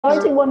I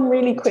do one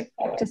really quick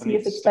check to see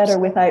if it's better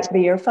without the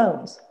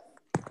earphones?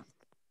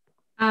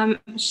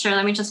 Sure,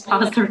 let me just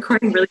pause the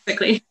recording really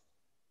quickly.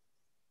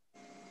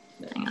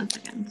 Hang on a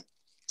second.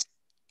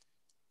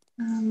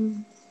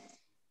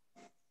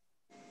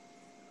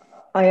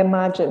 I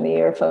imagine the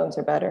earphones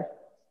are better.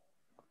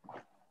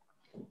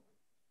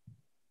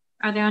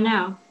 Are they on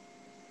now?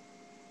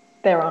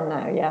 They're on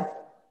now, yeah.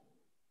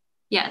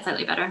 Yeah, it's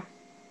slightly better.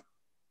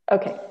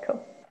 Okay,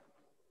 cool.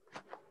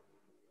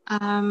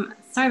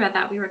 Sorry about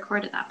that, we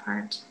recorded that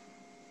part.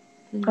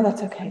 Oh,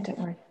 that's okay, don't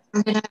worry.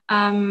 I'm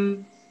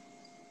gonna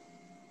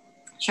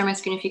share my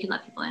screen if you can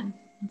let people in.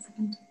 1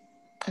 second.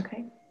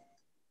 Okay.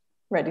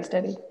 Ready,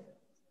 steady.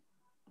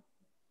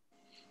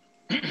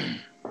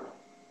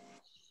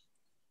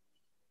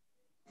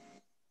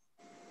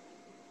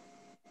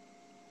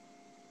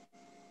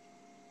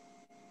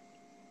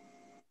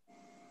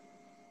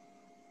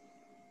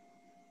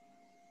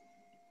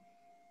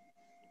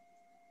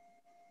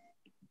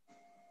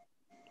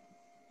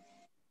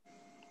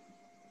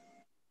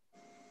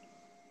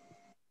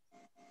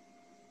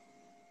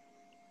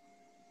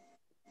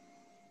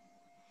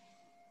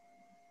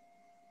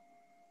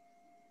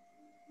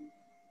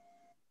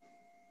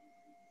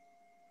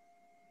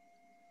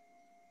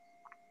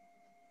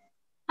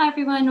 Hi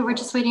everyone, we're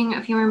just waiting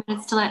a few more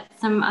minutes to let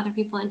some other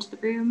people into the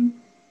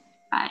room.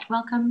 But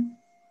welcome.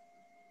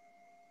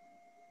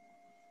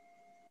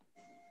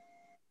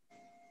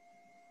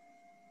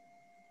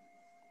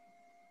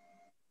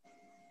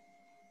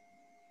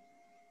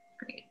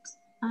 Great.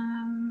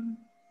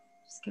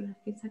 Just give it a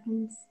few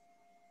seconds.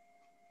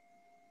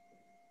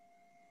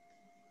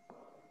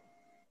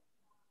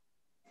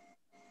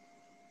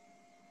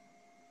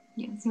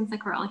 Yeah, it seems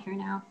like we're all here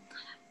now.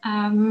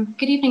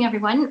 Good evening,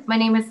 everyone. My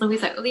name is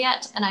Louisa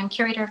Uliet, and I'm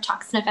curator of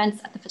talks and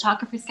events at the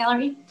Photographers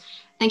Gallery.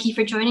 Thank you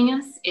for joining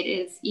us. It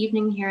is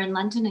evening here in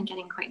London and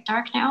getting quite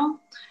dark now.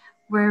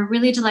 We're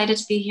really delighted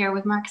to be here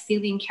with Mark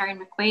Seeley and Karen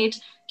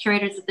McQuaid,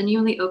 curators of the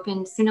newly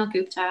opened Sunil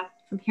Gupta,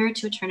 From Here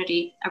to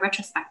Eternity, a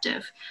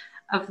retrospective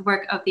of the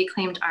work of the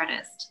acclaimed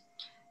artist.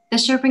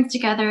 This show brings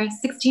together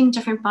 16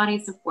 different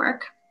bodies of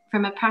work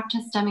from a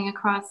practice stemming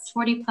across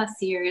 40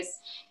 plus years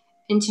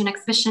into an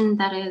exhibition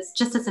that is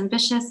just as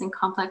ambitious and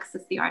complex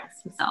as the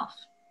artist himself.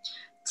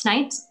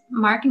 Tonight,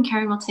 Mark and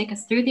Karen will take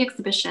us through the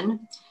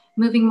exhibition,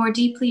 moving more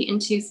deeply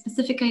into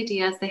specific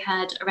ideas they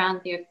had around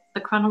the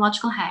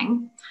chronological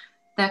hang,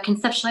 the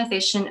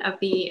conceptualization of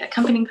the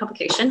accompanying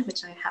publication,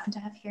 which I happen to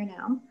have here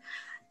now,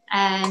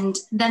 and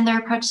then their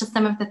approach to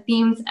some of the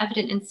themes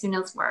evident in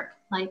Sunil's work,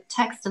 like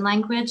text and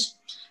language,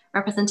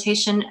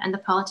 representation, and the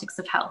politics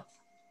of health.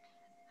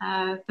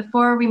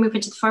 Before we move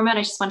into the format,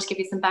 I just want to give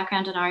you some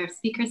background on our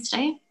speakers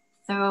today.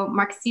 So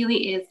Mark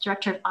Seeley is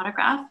director of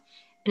Autograph,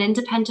 an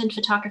independent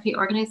photography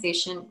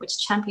organization which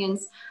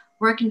champions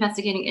work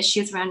investigating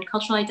issues around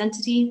cultural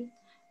identity,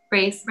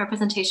 race,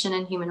 representation,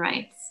 and human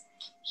rights.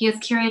 He has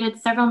curated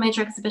several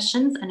major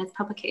exhibitions, and his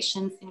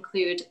publications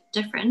include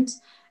Different,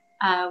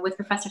 with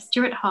Professor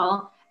Stuart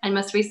Hall, and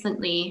most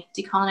recently,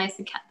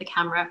 Decolonizing the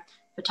Camera,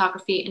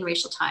 Photography in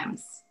Racial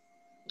Times,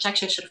 which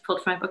actually I should have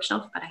pulled from my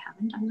bookshelf, but I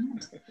haven't done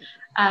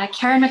that.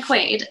 Karen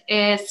McQuaid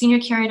is senior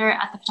curator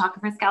at the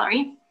Photographers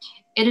Gallery.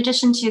 In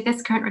addition to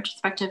this current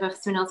retrospective of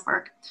Sunil's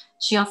work,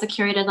 she also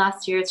curated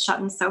last year's Shot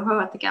in Soho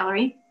at the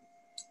gallery,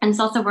 and is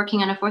also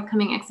working on a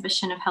forthcoming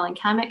exhibition of Helen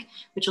Kamek,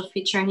 which will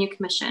feature a new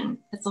commission.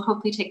 This will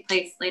hopefully take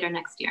place later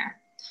next year.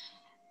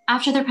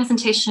 After their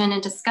presentation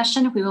and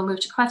discussion, we will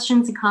move to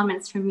questions and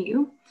comments from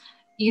you,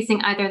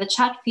 using either the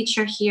chat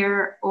feature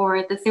here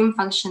or the Zoom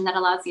function that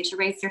allows you to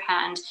raise your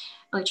hand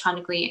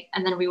electronically,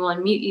 and then we will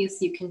unmute you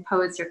so you can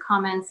pose your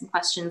comments and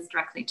questions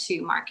directly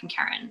to Mark and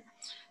Karen.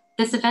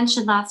 This event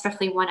should last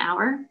roughly 1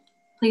 hour.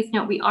 Please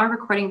note we are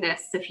recording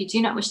this, so if you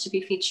do not wish to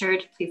be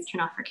featured, please turn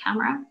off your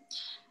camera.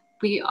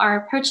 We are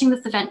approaching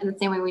this event in the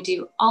same way we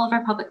do all of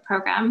our public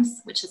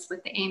programs, which is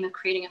with the aim of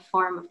creating a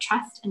forum of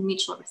trust and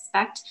mutual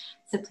respect,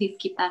 so please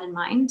keep that in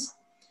mind.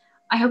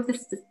 I hope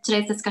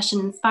today's discussion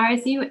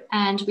inspires you,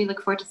 and we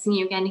look forward to seeing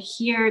you again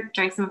here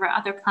during some of our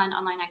other planned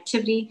online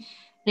activity,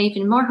 and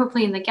even more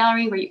hopefully in the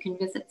gallery where you can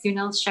visit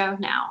Sunil's show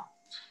now.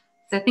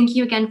 So thank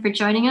you again for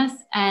joining us,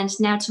 and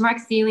now to Mark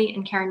Seeley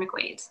and Karen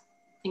McQuaid.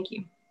 Thank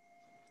you.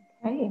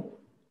 Hey,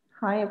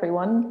 hi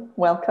everyone,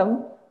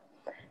 welcome,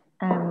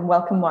 and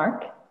welcome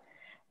Mark.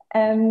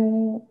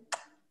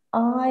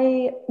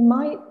 I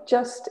might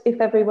just,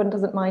 if everyone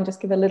doesn't mind,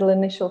 just give a little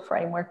initial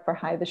framework for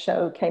how the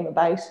show came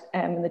about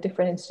and the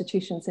different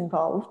institutions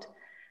involved.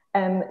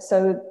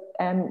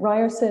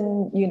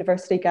 Ryerson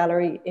University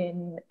Gallery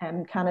in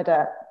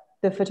Canada,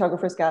 the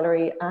Photographers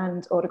Gallery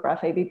and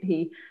Autograph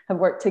ABP have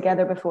worked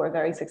together before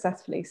very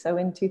successfully. So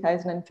in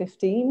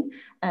 2015,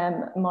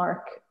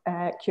 Mark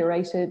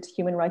curated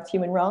Human Rights,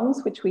 Human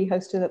Wrongs, which we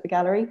hosted at the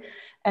gallery.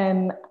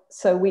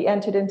 So we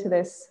entered into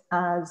this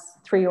as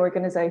 3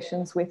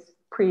 organizations with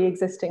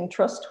pre-existing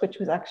trust, which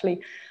was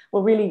actually,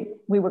 well, really,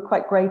 we were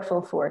quite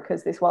grateful for,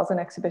 because this was an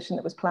exhibition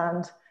that was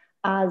planned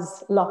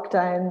as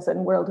lockdowns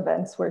and world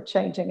events were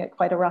changing at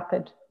quite a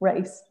rapid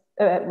rate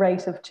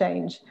of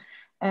change.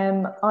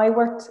 I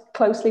worked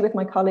closely with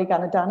my colleague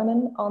Anna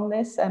Daneman on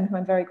this, who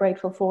I'm very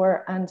grateful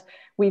for. And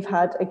we've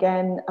had,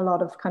 again, a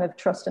lot of kind of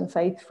trust and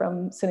faith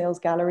from Sunil's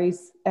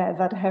galleries,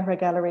 Vadhera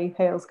Gallery,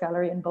 Hales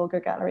Gallery, and Bulgar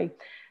Gallery.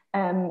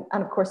 And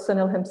of course,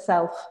 Sunil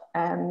himself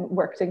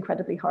worked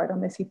incredibly hard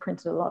on this. He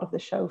printed a lot of the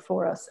show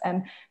for us.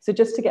 So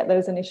just to get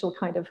those initial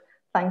kind of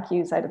thank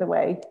yous out of the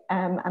way,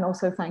 and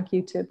also thank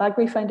you to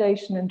Bagri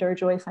Foundation and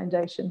Durjoy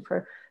Foundation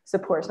for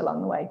support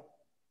along the way.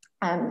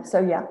 So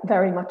yeah,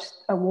 very much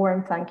a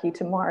warm thank you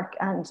to Mark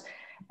and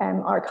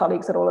our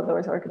colleagues at all of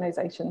those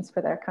organizations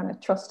for their kind of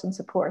trust and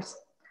support.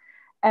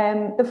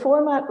 The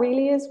format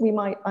really is,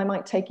 I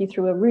might take you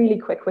through a really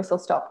quick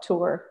whistle-stop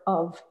tour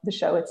of the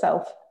show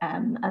itself,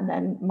 and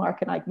then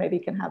Mark and I maybe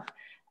can have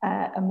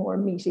a more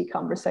meaty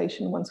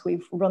conversation once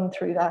we've run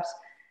through that,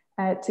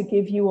 to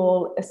give you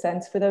all a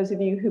sense, for those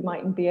of you who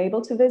mightn't be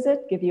able to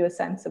visit, give you a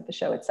sense of the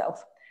show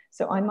itself.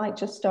 So I might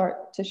just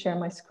start to share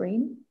my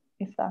screen,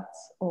 if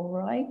that's all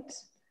right.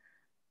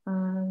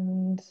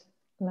 And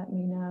let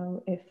me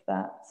know if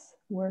that's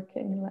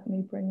working. Let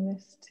me bring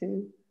this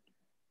to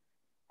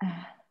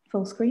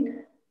full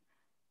screen.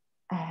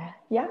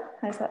 Yeah,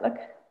 how's that look?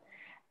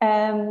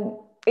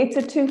 It's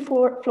a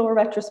two-floor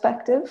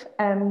retrospective.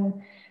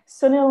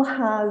 Sunil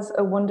has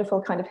a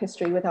wonderful kind of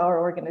history with our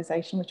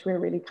organization, which we're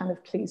really kind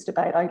of pleased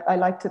about. I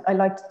liked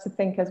to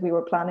think, as we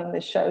were planning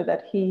this show,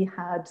 that he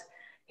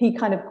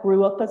kind of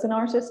grew up as an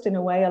artist in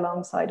a way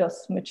alongside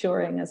us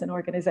maturing as an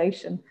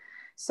organization.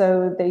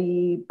 So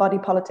the Body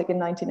Politic in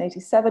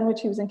 1987,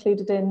 which he was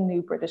included in,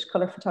 New British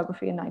Colour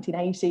Photography in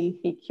 1980.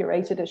 He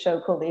curated a show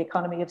called The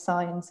Economy of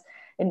Signs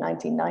in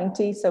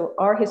 1990. So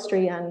our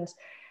history and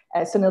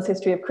Sunil's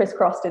history have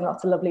crisscrossed in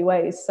lots of lovely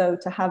ways. So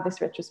to have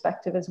this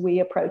retrospective as we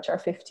approach our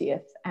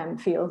 50th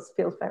feels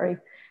very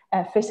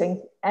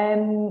fitting.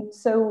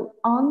 So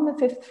on the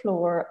 5th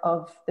floor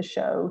of the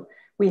show,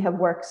 we have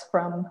works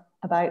from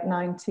about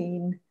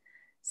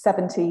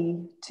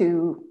 1970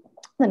 to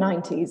the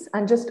 90s.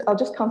 And I'll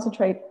just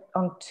concentrate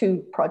on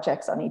 2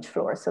 projects on each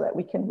floor so that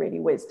we can really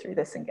whiz through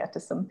this and get to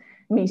some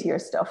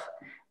meatier stuff.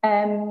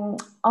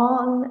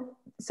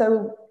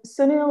 So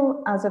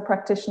Sunil, as a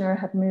practitioner,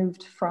 had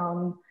moved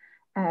from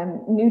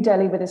New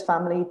Delhi with his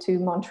family to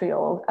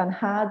Montreal and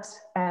had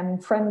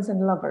Friends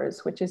and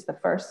Lovers, which is the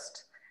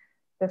first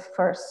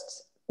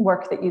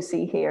work that you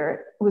see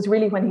here. It was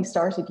really when he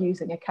started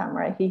using a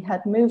camera. He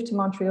had moved to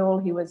Montreal.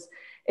 He was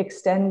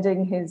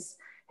extending his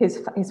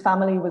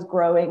family was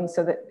growing,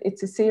 so that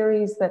it's a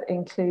series that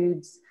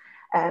includes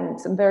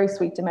some very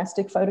sweet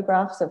domestic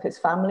photographs of his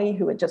family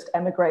who had just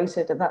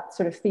emigrated, and that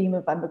sort of theme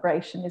of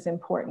emigration is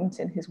important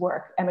in his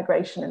work,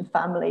 emigration and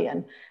family,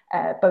 and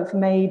both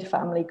made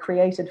family,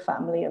 created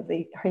family of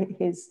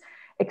his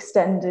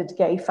extended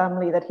gay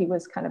family that he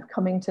was kind of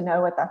coming to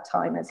know at that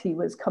time as he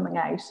was coming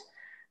out.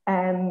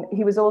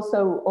 He was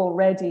also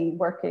already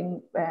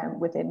working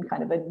within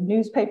kind of a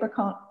newspaper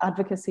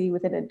advocacy,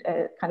 within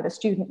a kind of a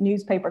student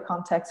newspaper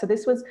context. So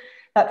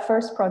that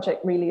first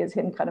project really is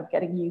him kind of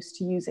getting used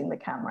to using the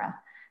camera.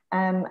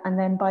 And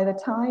then by the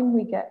time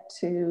we get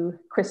to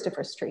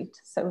Christopher Street,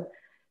 so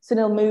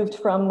Sunil moved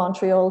from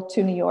Montreal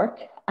to New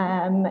York,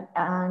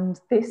 and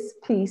this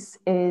piece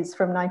is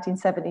from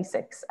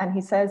 1976. And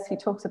he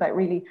talks about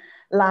really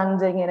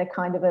landing in a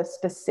kind of a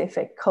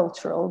specific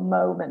cultural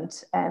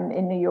moment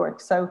in New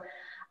York. So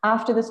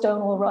after the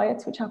Stonewall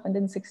riots, which happened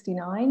in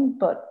 '69,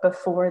 but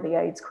before the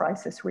AIDS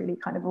crisis really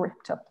kind of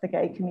ripped up the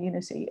gay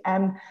community.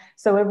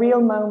 So a real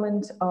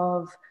moment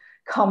of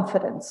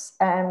confidence.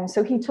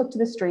 So he took to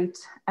the street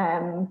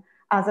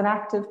as an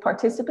active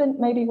participant,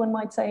 maybe one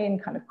might say, in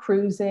kind of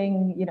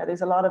cruising. You know,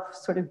 there's a lot of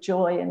sort of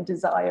joy and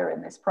desire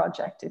in this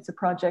project. It's a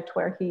project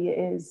where he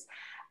is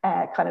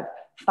kind of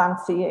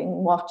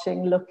fancying,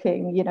 watching,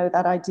 looking, you know,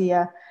 that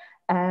idea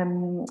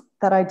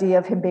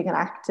of him being an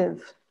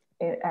active,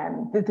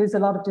 there's a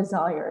lot of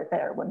desire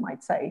there, one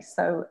might say.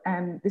 So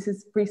this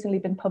has recently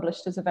been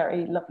published as a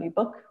very lovely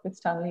book with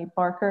Stanley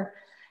Barker.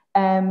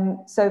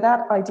 So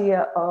that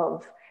idea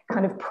of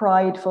kind of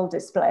prideful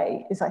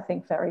display is, I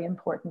think, very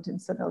important in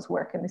Sunil's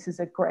work, and this is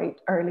a great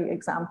early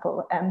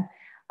example.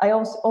 I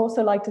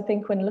also like to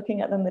think, when looking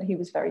at them, that he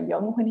was very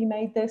young when he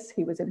made this.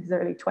 He was in his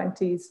early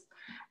 20s.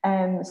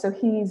 So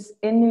he's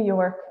in New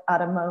York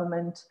at a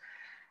moment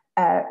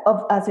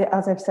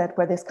as I've said,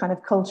 where this kind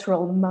of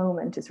cultural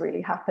moment is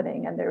really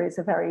happening, and there is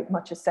very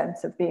much a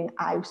sense of being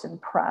out and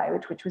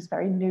proud, which was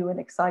very new and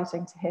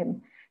exciting to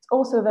him. It's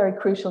also a very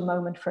crucial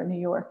moment for New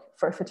York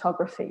for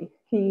photography.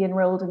 He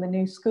enrolled in the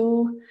new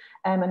school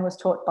and was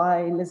taught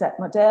by Lisette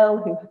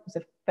Modell, who was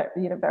a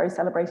very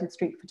celebrated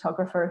street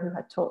photographer who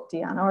had taught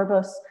Diane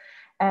Arbus.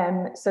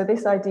 So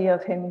this idea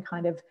of him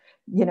kind of,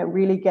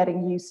 really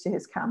getting used to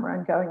his camera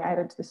and going out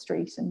into the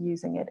street and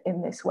using it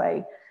in this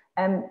way.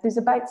 There's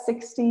about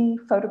 60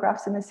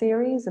 photographs in the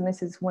series, and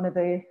this is one of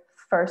the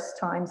first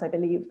times, I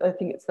think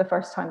it's the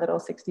first time that all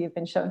 60 have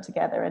been shown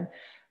together. And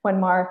when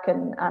Mark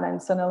and Anna and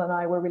Sunil and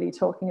I were really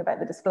talking about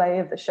the display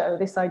of the show,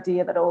 this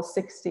idea that all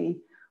 60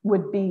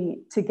 would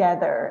be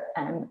together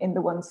in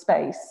the one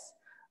space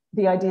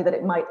the idea that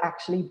it might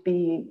actually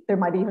be, there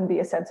might even be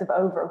a sense of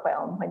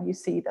overwhelm when you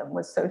see them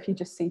was, so if you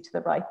just see to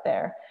the right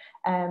there,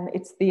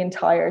 it's the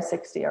entire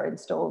 60 are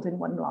installed in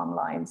one long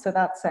line. So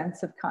that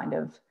sense of kind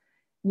of,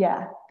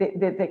 yeah,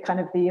 the kind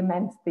of the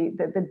immense,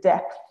 the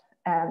depth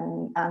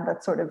and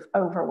that sort of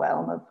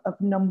overwhelm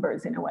of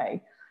numbers in a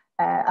way.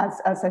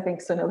 As I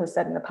think Sunil has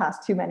said in the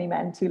past, too many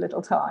men, too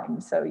little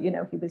time. So, you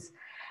know, he was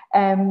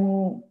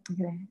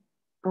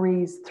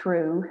breeze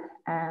through.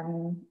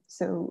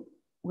 So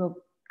we'll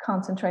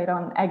concentrate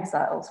on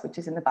Exiles, which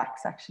is in the back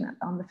section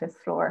on the 5th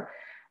floor.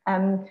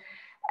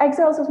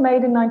 Exiles was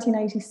made in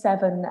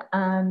 1987,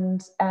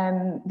 and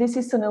this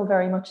is Sunil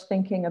very much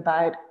thinking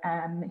about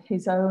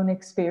his own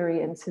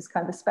experience, his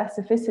kind of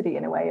specificity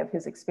in a way of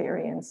his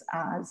experience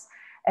as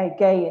a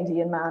gay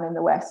Indian man in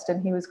the West.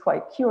 And he was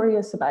quite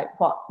curious about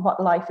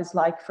what life is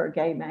like for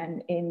gay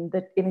men in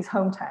his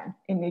hometown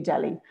in New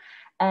Delhi.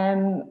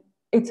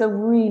 It's a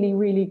really,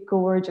 really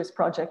gorgeous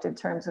project in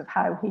terms of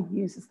how he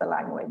uses the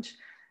language.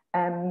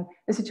 The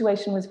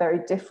situation was very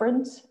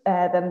different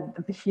than,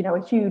 you know,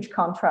 a huge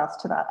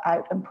contrast to that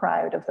out and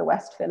proud of the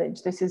West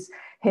Village. This is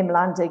him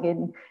landing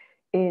in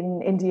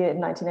India in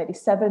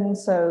 1987.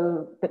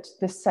 So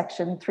this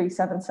section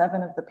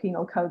 377 of the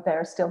penal code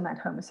there still meant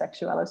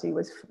homosexuality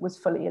was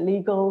fully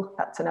illegal.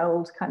 That's an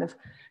old kind of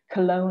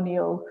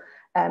colonial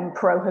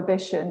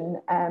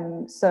prohibition.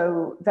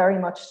 So very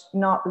much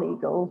not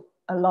legal.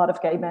 A lot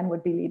of gay men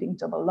would be leading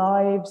double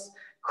lives.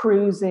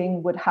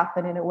 Cruising would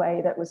happen in a way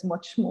that was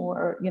much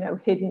more, you know,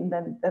 hidden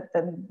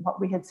than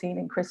what we had seen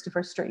in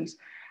Christopher Street.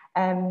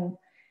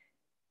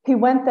 He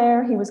went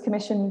there, he was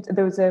commissioned,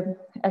 there was an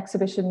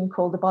exhibition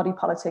called The Body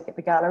Politic at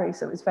the gallery,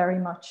 so it was very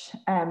much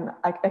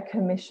a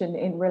commission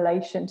in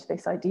relation to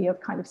this idea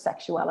of kind of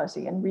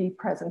sexuality and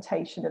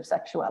representation of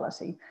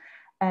sexuality.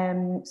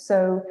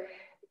 So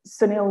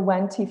Sunil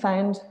went, he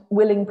found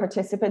willing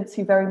participants.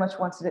 He very much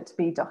wanted it to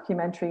be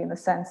documentary in the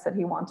sense that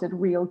he wanted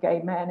real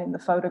gay men in the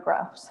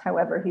photographs.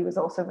 However, he was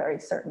also very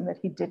certain that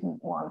he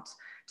didn't want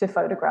to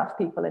photograph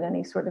people in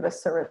any sort of a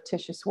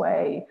surreptitious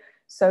way.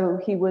 So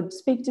he would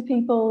speak to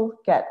people,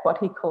 get what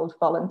he called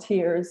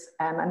volunteers,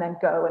 and then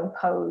go and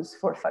pose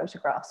for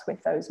photographs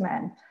with those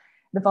men.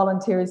 The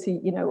volunteers, he,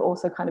 you know,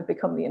 also kind of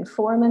become the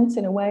informants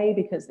in a way,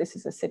 because this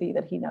is a city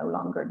that he no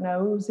longer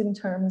knows in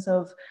terms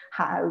of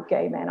how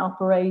gay men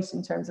operate,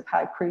 in terms of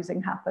how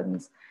cruising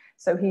happens.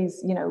 So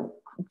he's, you know,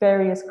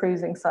 various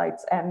cruising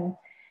sites.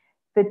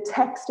 The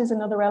text is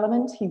another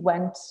element. He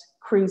went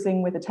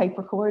cruising with a tape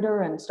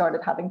recorder and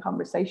started having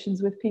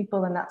conversations with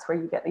people. And that's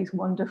where you get these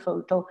wonderful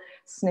little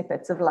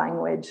snippets of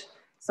language.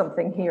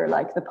 Something here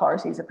like the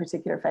party is a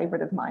particular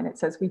favorite of mine. It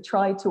says, we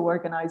tried to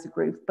organize a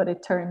group, but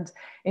it turned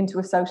into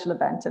a social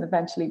event and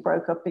eventually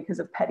broke up because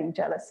of petty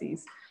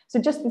jealousies. So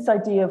just this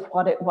idea of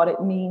what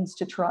it means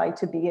to try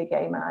to be a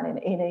gay man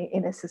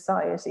in a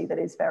society that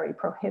is very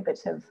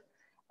prohibitive.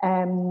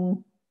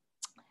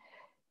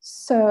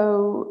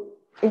 So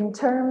in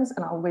terms,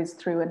 and I'll whiz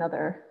through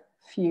another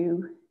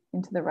few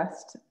into the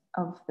rest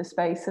of the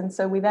space. And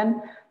so we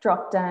then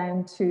drop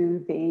down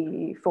to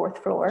the 4th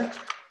floor,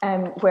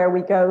 where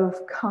we go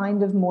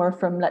kind of more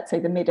from, let's say,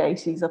 the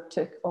mid-80s up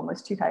to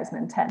almost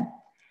 2010.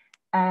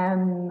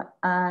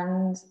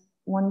 And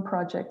one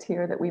project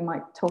here that we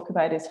might talk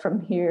about is From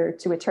Here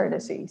to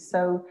Eternity.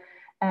 So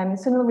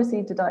Sunil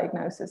received a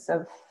diagnosis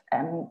of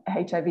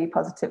HIV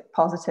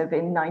positive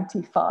in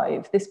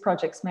 95. This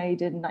project's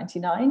made in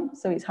 99,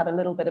 so he's had a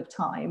little bit of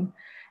time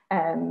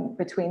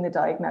between the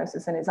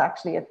diagnosis, and is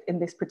actually in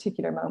this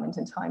particular moment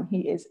in time,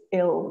 he is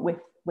ill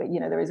with, you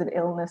know, there is an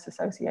illness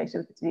associated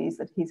with the disease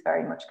that he's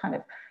very much kind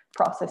of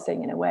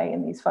processing in a way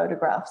in these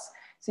photographs.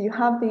 So you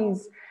have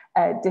these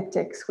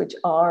diptychs, which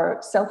are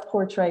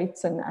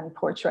self-portraits and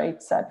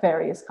portraits at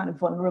various kind of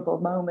vulnerable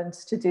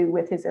moments to do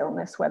with his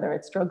illness, whether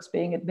it's drugs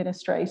being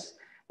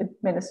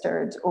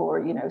administered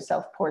or, you know,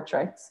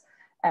 self-portraits.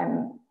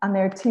 And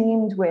they're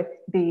teamed with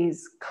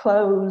these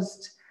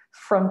closed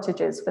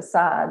frontages,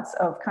 facades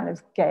of kind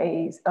of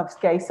gay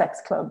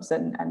sex clubs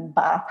and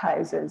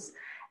bathhouses.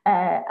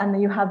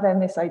 And you have then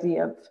this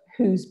idea of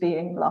who's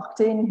being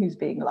locked in, who's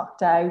being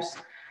locked out.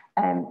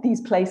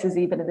 These places,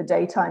 even in the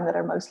daytime, that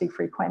are mostly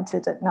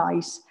frequented at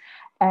night.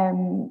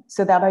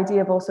 So that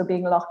idea of also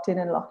being locked in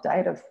and locked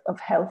out of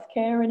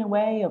healthcare in a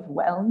way, of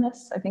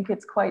wellness. I think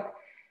it's quite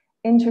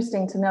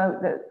interesting to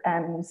note that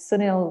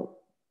Sunil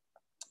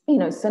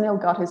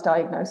got his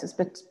diagnosis,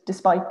 but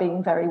despite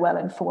being very well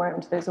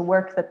informed, there's a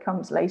work that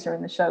comes later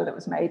in the show that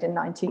was made in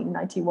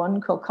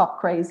 1991 called Cock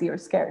Crazy or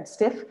Scared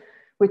Stiff,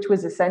 which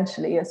was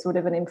essentially a sort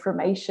of an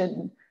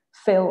information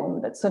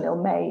film that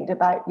Sunil made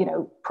about, you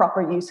know,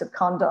 proper use of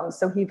condoms.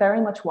 So he very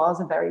much was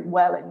a very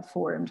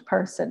well-informed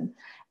person.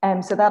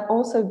 So that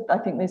also, I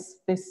think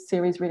this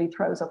series really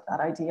throws up that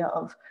idea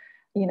of,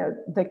 you know,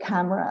 the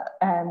camera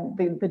and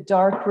the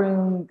dark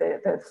room,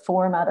 the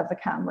format of the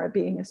camera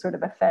being a sort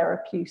of a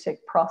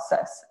therapeutic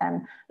process.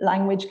 And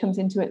language comes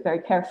into it very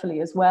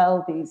carefully as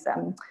well. These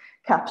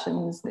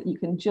captions that you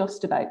can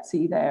just about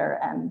see there,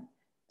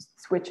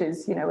 which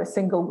is, you know, a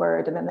single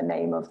word and then the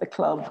name of the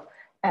club.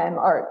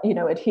 are, you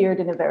know, adhered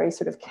in a very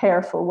sort of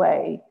careful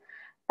way.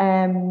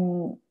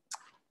 And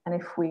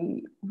if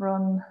we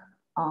run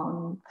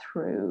on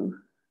through,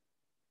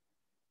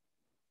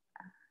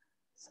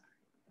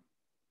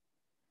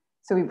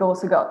 so we've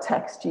also got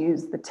text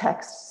used, the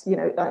text, you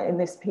know, in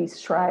this piece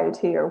Shroud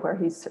here, where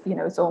he's, you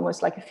know, it's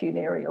almost like a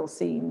funereal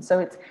scene.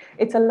 So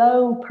it's a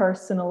low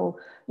personal,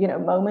 you know,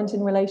 moment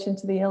in relation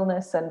to the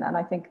illness. And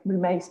I think we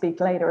may speak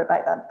later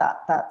about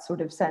that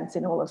sort of sense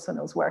in all of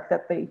Sunil's work,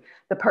 that the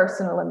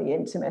personal and the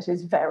intimate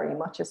is very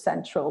much a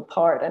central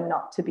part and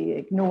not to be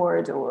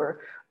ignored, or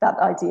that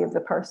idea of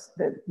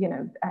the you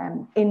know,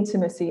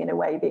 intimacy in a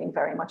way being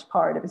very much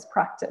part of his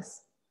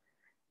practice.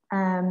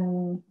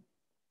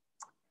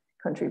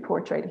 Country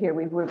portrait here,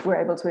 we were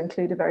able to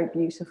include a very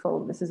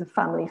beautiful, this is a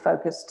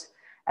family-focused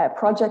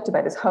project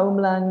about his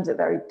homeland, a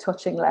very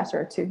touching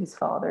letter to his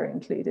father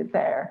included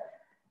there.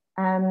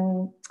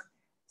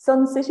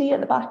 Sun City at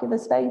the back of the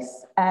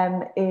space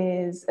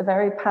is a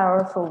very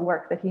powerful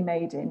work that he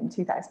made in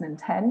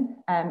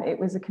 2010. It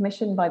was a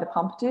commission by the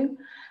Pompidou,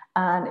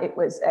 and it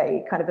was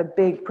a kind of a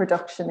big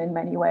production in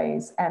many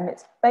ways.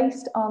 It's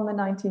based on the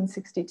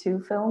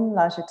 1962 film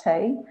La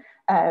Jetée,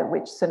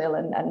 which Sunil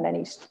and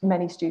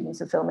many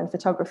students of film and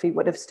photography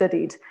would have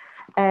studied.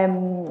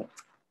 The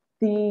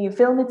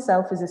film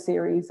itself is a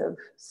series of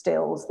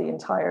stills. The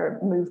entire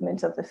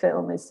movement of the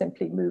film is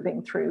simply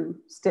moving through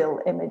still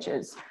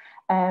images.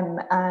 And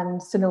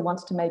Sunil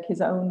wants to make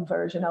his own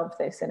version of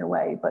this in a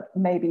way, but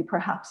maybe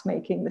perhaps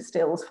making the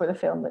stills for the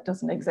film that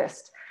doesn't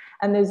exist.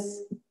 And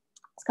it's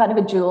kind of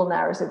a dual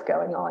narrative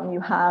going on.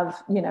 You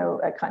have, you know,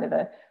 a kind of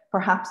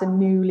perhaps a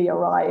newly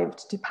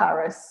arrived to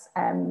Paris,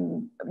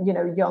 you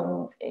know,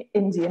 young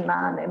Indian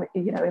man,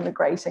 you know,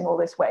 immigrating all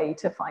this way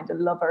to find a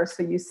lover.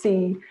 So you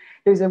see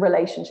there's a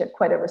relationship,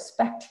 quite a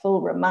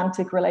respectful,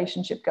 romantic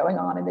relationship going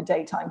on in the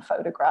daytime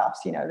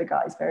photographs. You know, the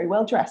guy's very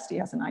well dressed, he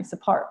has a nice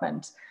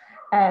apartment.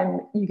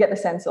 You get the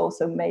sense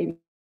also maybe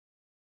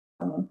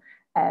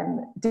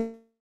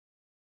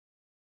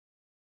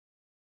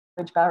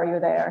barrier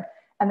there.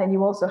 And then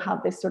you also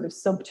have this sort of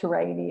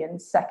subterranean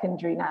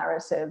secondary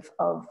narrative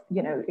of,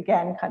 you know,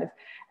 again, kind of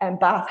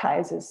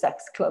bathhouses,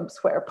 sex clubs,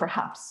 where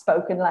perhaps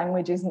spoken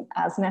language isn't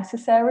as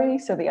necessary.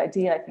 So the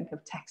idea, I think,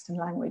 of text and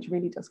language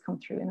really does come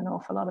through in an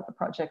awful lot of the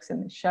projects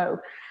in this show.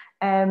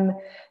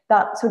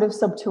 That sort of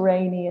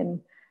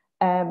subterranean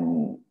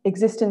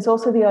existence,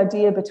 also the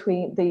idea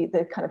between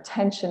the kind of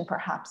tension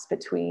perhaps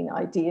between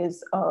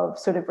ideas of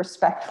sort of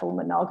respectful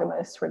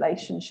monogamous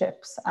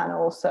relationships and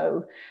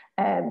also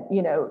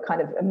you know, kind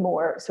of a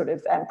more sort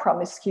of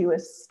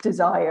promiscuous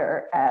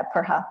desire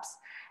perhaps.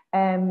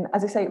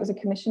 As I say, it was a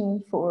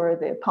commission for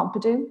the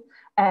Pompidou,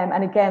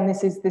 and again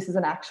this is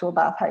an actual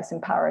bathhouse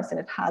in Paris,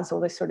 and it has all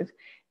this sort of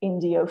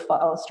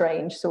Indiophile,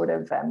 strange sort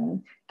of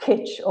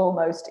kitsch,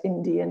 almost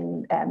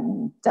Indian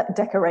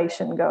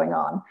decoration going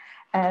on.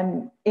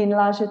 In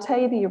La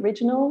Jetée, the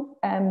original,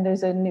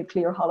 there's a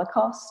nuclear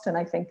holocaust, and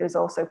I think there's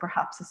also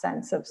perhaps a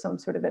sense of some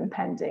sort of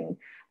impending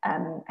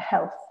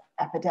health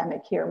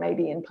epidemic here,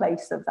 maybe in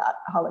place of that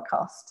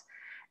holocaust.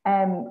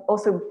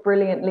 Also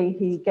brilliantly,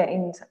 he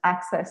gained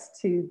access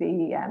to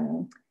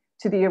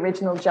the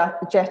original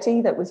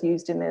jetty that was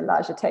used in the La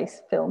Jetée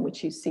film,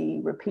 which you see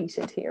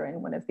repeated here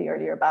in one of the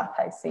earlier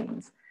bathhouse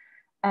scenes.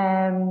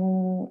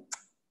 And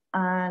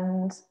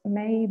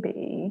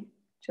maybe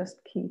just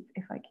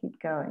if I keep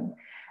going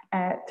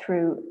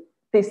through,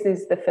 this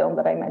is the film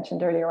that I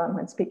mentioned earlier on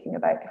when speaking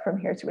about From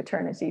Here to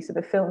Eternity. So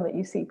the film that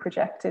you see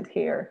projected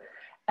here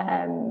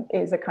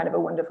is a kind of a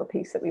wonderful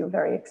piece that we were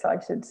very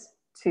excited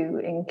to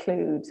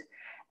include.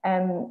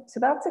 So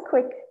that's a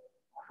quick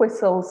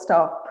whistle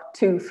stop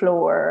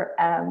 2-floor,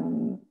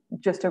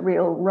 just a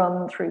real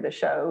run through the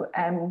show.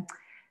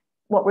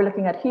 What we're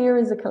looking at here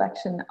is a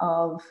collection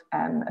of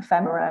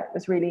ephemera. It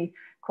was really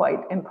quite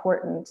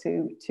important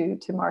to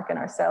Mark and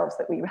ourselves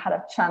that we had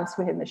a chance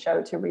within the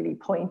show to really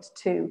point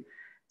to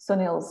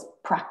Sunil's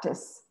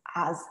practice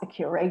as a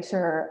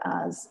curator,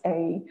 as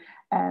a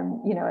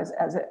you know,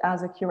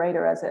 as a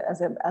curator,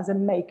 as a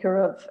maker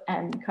of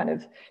kind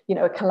of, you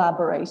know, a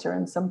collaborator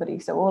and somebody.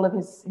 So all of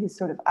his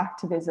sort of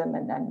activism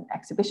and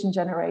exhibition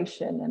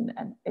generation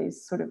and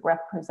is sort of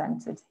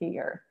represented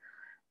here.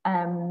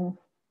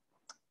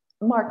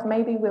 Mark,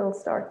 maybe we'll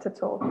start to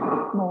talk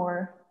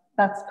more.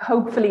 That's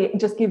hopefully it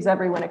just gives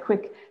everyone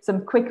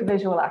some quick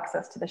visual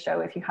access to the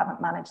show if you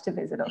haven't managed to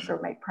visit us or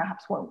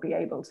perhaps won't be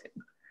able to.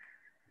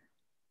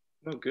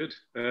 Oh, good.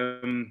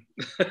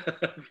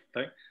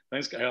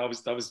 Thanks, Guy. I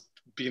was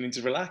beginning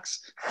to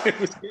relax. It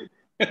was good.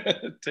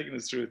 Taking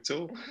us through a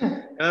tour.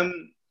 I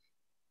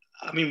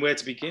mean, where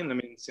to begin? I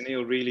mean,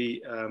 Sunil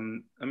really.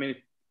 I mean,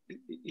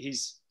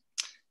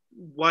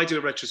 why do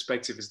a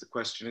retrospective is the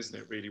question, isn't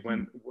it? Really,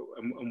 when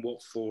and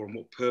what for and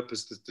what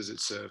purpose does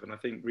it serve? And I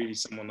think really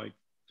someone like,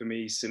 for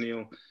me,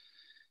 Sunil,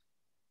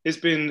 it's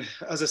been,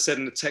 as I said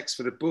in the text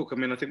for the book, I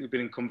mean, I think we've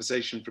been in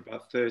conversation for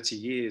about 30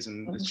 years,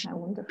 and it's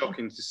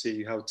shocking to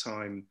see how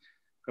time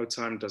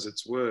does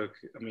its work.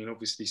 I mean,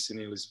 obviously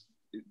Sunil is,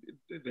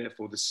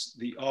 therefore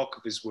the arc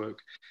of his work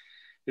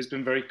who's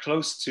been very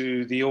close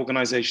to the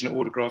organization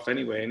Autograph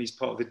anyway, and he's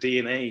part of the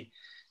DNA,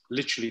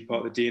 literally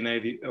part of the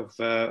DNA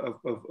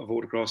of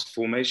Autograph's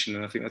formation.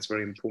 And I think that's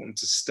very important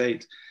to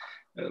state,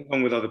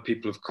 along with other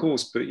people, of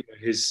course, but you know,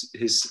 his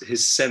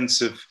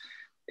sense,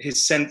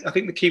 I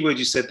think the key word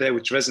you said there,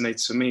 which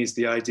resonates for me, is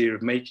the idea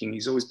of making.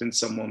 He's always been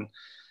someone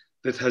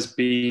that has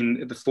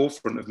been at the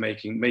forefront of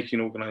making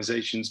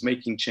organizations,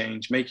 making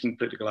change, making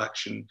political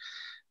action,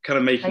 kind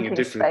of making a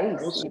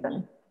difference. Space,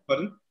 even.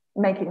 Pardon?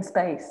 Making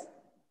space.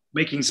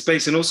 Making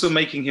space, and also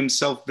making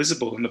himself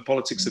visible and the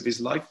politics of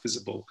his life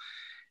visible.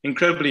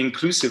 Incredibly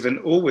inclusive, and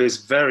always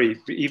very,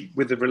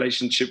 with the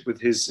relationship with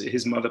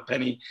his mother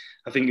Penny,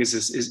 I think is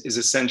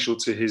essential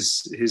to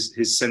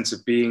his sense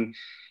of being,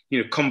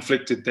 you know,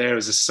 conflicted there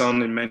as a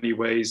son in many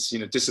ways, you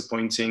know,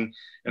 disappointing,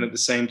 and at the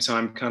same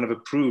time kind of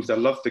approved. I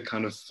love the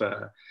kind of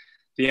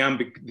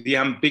the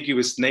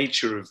ambiguous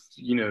nature of,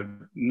 you know,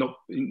 not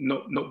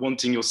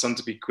wanting your son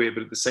to be queer,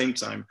 but at the same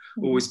time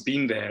always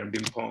being there and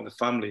being part of the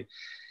family.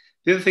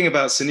 The other thing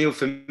about Sunil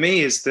for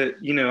me is that,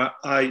 you know,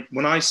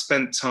 when I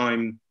spent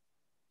time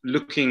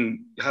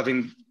looking, I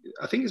think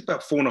it's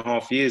about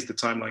 4.5 years, the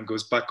timeline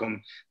goes back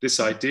on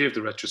this idea of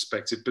the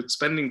retrospective, but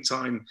spending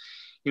time,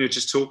 you know,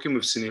 just talking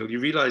with Sunil,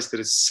 you realize that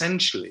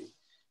essentially,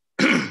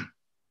 and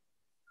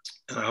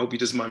I hope he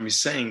doesn't mind me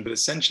saying, but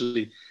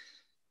essentially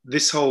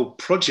this whole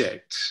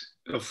project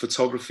of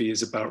photography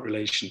is about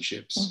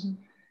relationships.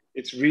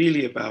 It's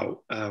really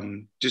about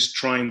just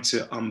trying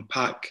to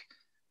unpack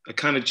a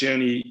kind of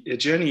journey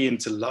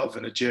into love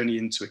and a journey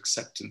into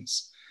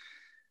acceptance.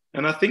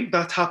 And I think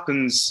that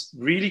happens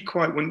really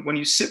quite when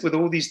you sit with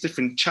all these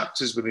different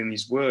chapters within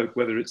his work,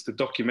 whether it's the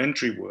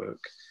documentary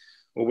work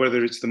or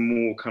whether it's the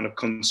more kind of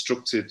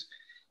constructed,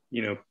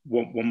 you know,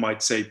 what one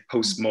might say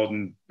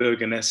postmodern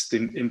Bergenest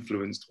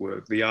influenced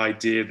work, the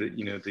idea that,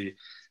 you know,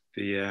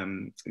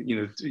 you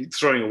know,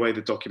 throwing away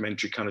the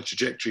documentary kind of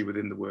trajectory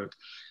within the work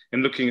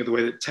and looking at the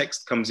way that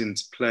text comes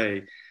into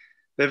play,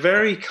 they're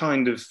very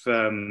kind of,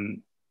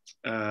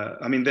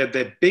 I mean,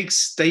 they're big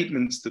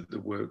statements that the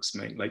works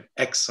make, like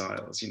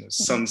Exiles, you know,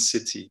 Sun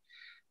City,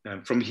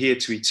 From Here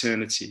to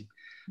Eternity.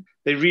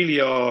 They really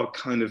are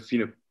kind of, you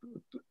know,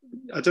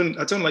 I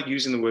don't like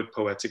using the word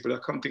poetic, but I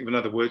can't think of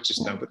another word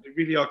just now, but they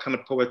really are kind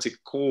of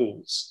poetic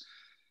calls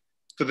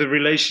for the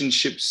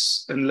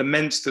relationships and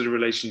laments to the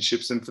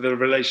relationships and for the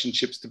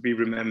relationships to be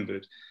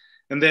remembered.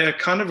 And they're a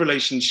kind of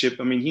relationship,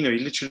 I mean, you know, he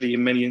literally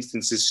in many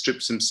instances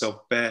strips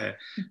himself bare,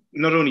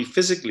 not only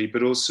physically,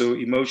 but also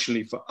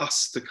emotionally for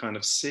us to kind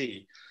of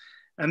see.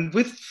 And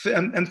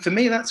for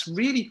me, that's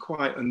really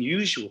quite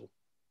unusual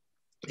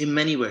in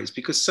many ways,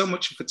 because so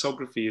much of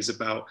photography is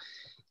about,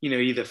 you know,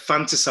 either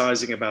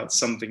fantasizing about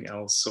something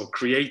else or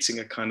creating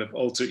a kind of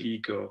alter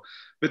ego.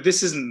 But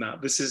this isn't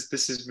that. This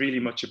is really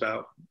much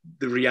about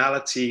the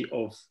reality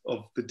of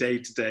the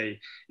day-to-day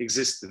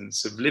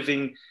existence, of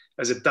living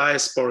as a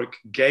diasporic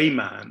gay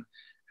man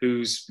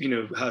who's, you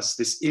know, has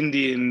this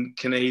Indian,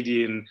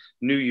 Canadian,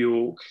 New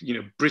York, you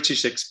know,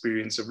 British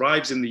experience,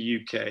 arrives in the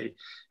UK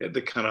at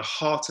the kind of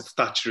heart of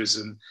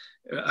Thatcherism,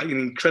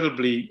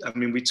 incredibly, I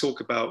mean, we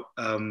talk about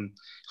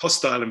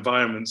hostile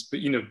environments, but,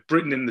 you know,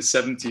 Britain in the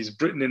 70s,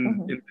 Britain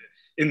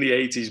in the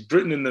 80s,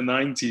 Britain in the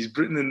 90s,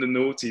 Britain in the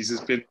noughties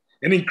has been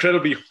an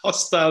incredibly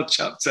hostile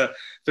chapter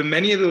for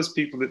many of those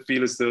people that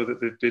feel as though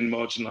that they've been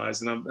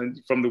marginalized.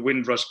 And from the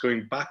Windrush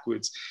going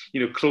backwards,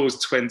 you know, Clause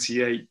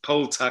 28,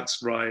 poll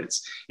tax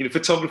riots, you know,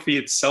 photography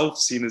itself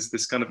seen as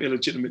this kind of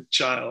illegitimate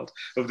child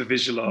of the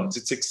visual arts.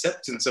 Its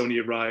acceptance only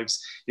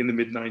arrives in the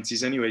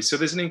mid-90s anyway. So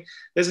there's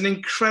an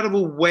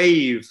incredible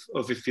wave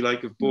of, if you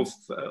like, of both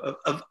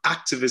of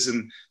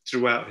activism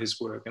throughout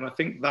his work. And I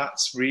think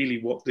that's really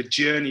what the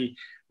journey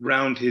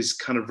round his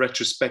kind of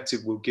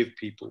retrospective will give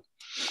people.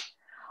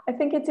 I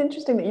think it's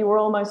interesting that you were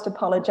almost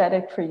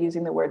apologetic for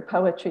using the word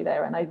poetry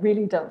there, and I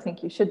really don't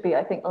think you should be.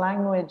 I think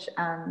language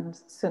and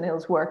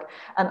Sunil's work,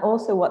 and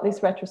also what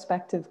this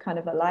retrospective kind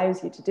of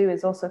allows you to do,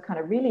 is also kind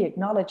of really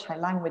acknowledge how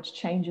language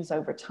changes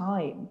over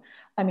time.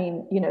 I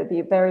mean, you know,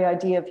 the very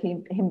idea of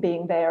him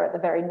being there at the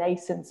very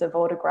nascence of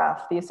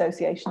Autograph, the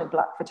Association of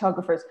Black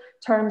Photographers,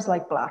 terms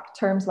like Black,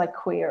 terms like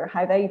queer,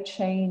 how they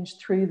change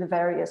through the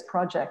various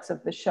projects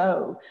of the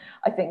show.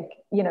 I think,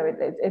 you know,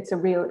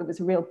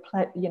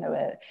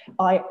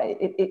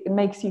 it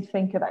makes you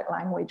think about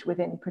language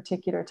within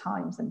particular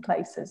times and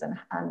places, and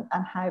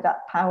how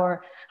that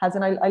power has.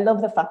 And I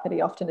love the fact that he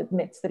often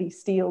admits that he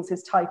steals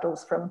his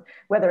titles from,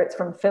 whether it's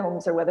from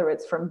films or whether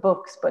it's from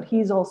books, but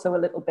he's also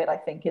a little bit, I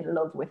think, in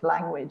love with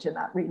language, and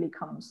that really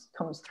comes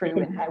through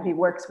in how he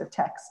works with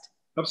text.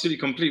 Absolutely,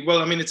 complete. Well,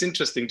 I mean, it's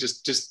interesting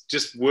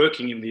just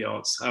working in the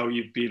arts, how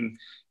you've been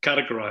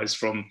categorized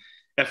from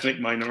ethnic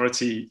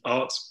minority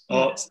arts,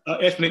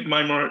 ethnic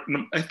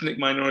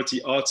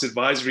minority arts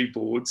advisory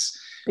boards,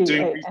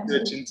 doing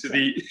research into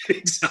the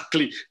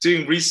exactly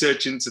doing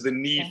research into the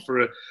need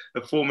for a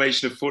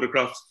formation of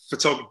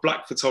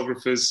black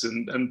photographers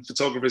and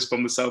photographers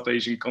from the South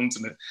Asian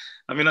continent.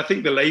 I mean, I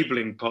think the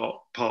labeling part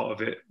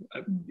of it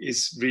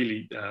is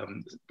really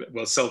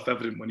well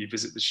self-evident when you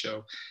visit the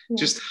show.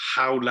 Just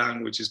how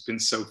language has been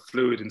so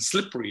fluid and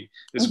slippery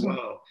as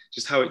well.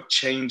 Just how it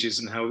changes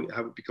and how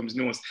it becomes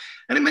nuanced.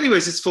 And in many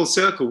ways, it's full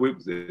circle.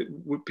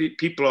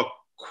 People are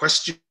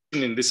questioning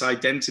this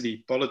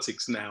identity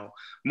politics now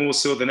more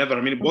so than ever.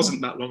 I mean, it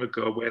wasn't that long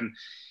ago when,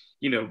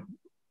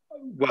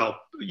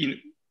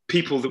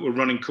 people that were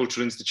running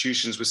cultural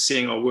institutions were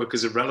seeing our work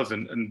as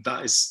irrelevant, and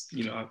that is,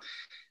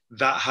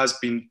 that has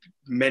been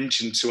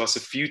mentioned to us a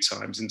few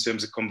times in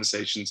terms of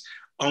conversations.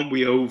 Aren't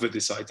we over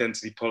this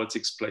identity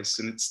politics place?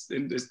 And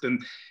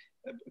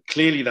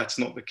clearly that's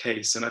not the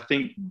case. And I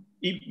think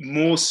even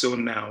more so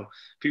now,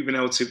 people have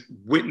been able to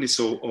witness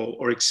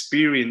or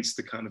experience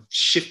the kind of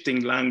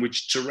shifting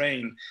language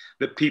terrain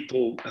that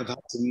people have had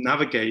to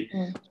navigate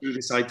through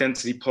this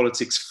identity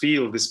politics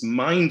field, this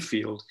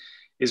minefield,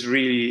 is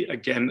really,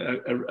 again,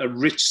 a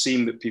rich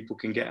seam that people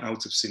can get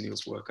out of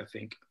Sunil's work, I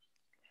think.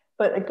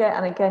 But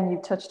again,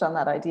 you touched on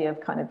that idea of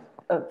kind of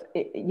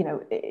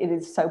it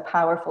is so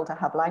powerful to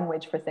have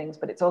language for things,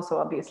 but it's also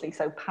obviously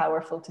so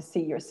powerful to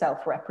see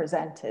yourself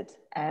represented,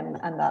 and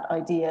that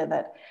idea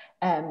that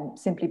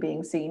simply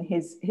being seen,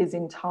 his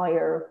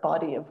entire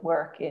body of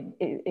work can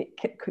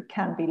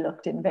be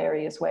looked in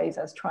various ways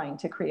as trying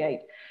to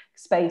create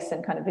space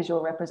and kind of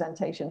visual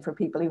representation for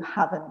people who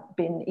haven't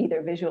been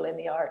either visual in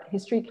the art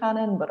history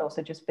canon, but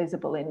also just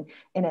visible in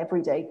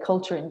everyday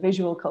culture, in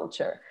visual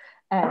culture,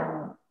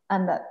 and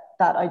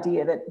that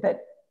idea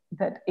that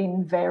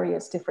in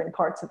various different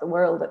parts of the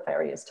world at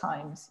various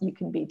times, you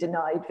can be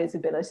denied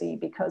visibility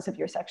because of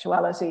your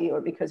sexuality or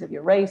because of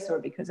your race or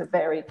because of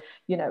and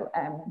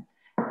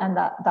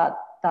that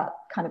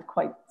kind of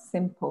quite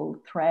simple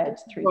thread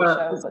through the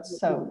show, but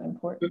so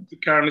important.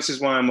 Karen, this is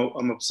why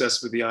I'm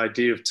obsessed with the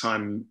idea of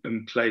time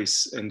and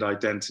place and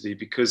identity,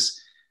 because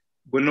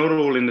we're not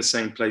all in the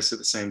same place at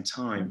the same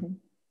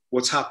time.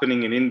 What's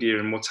happening in India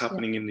and what's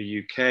happening in the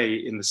UK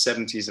in the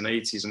 70s and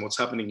 80s and what's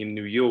happening in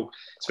New York.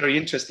 It's very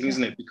interesting,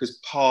 isn't it? Because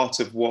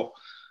part of what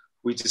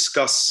we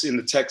discuss in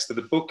the text of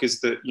the book is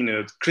that,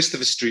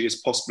 Christopher Street is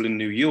possible in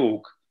New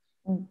York,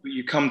 but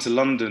you come to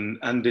London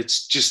and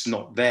it's just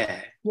not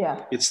there.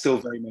 It's still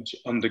very much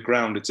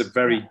underground. It's a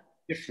very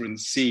different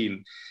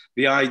scene.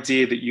 The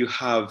idea that you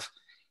have,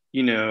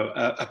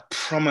 a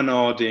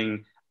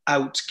promenading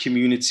out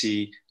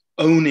community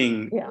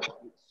owning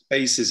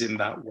spaces in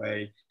that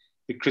way,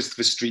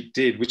 Christopher Street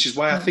did, which is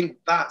why I think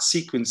that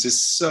sequence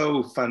is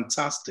so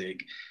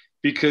fantastic,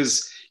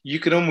 because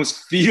you can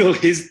almost feel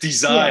his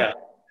desire.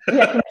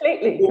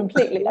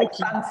 Completely. Like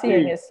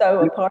fancying is so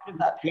a part of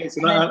that. Yes,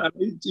 and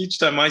each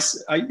time,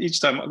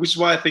 which is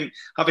why I think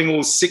having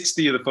all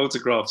 60 of the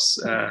photographs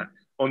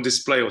on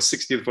display, or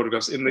 60 of the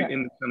photographs in the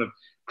kind of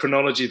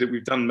chronology that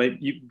we've done,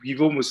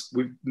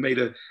 we've made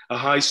a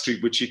high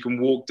street which you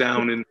can walk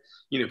down and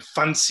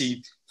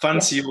fancy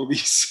all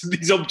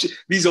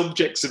these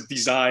objects of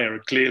desire are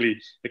clearly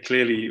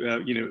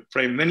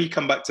framed. And then you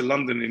come back to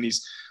London, and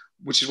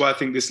which is why I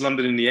think this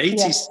London in the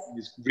 80s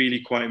is really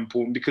quite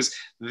important, because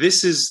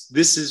this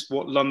is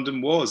what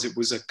London was. It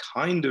was a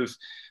kind of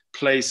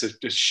place,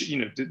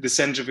 the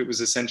center of it was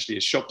essentially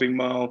a shopping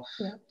mall.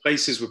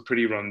 Places were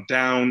pretty run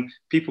down.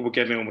 People were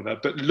getting on with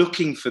that, but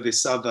looking for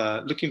this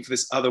other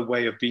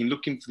way of being,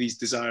 looking for these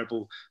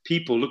desirable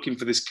people, looking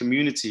for this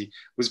community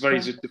was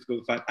very difficult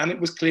to find. And it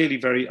was clearly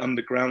very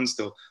underground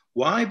still.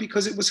 Why?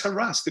 Because it was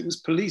harassed, it was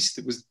policed,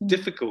 it was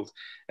difficult.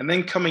 And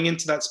then coming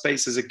into that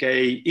space as a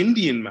gay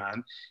Indian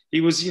man, he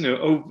was,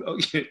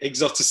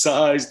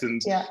 exoticized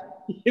and,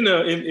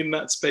 in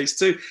that space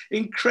too.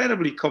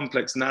 Incredibly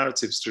complex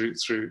narratives through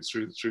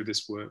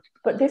this work.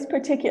 But this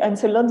particular, and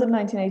so London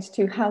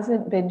 1982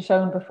 hasn't been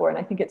shown before. And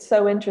I think it's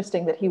so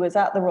interesting that he was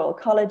at the Royal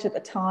College at the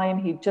time.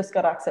 He just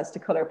got access to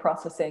color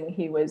processing.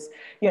 He was,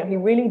 he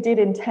really did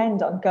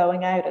intend on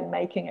going out and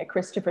making a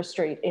Christopher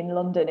Street in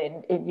London,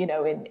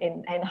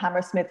 in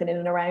Hammersmith and in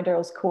and around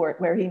Earl's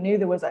Court, where he knew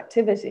there was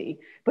activity,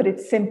 but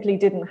it simply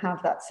didn't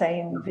have that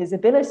same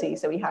visibility.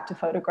 So he had to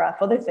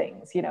photograph other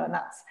things, and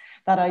that's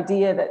that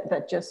idea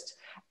that just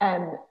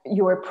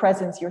your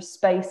presence, your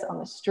space on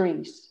the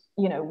street,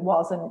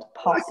 wasn't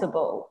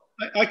possible.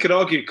 I could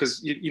argue,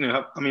 because,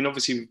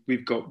 obviously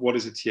we've got, what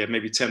is it here,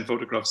 maybe 10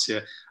 photographs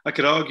here. I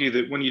could argue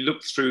that when you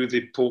look through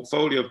the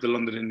portfolio of the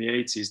London in the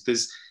 80s,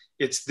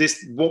 it's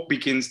this, what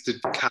begins to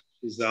catch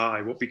his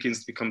eye, what begins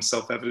to become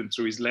self-evident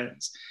through his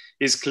lens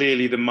is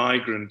clearly the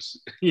migrant,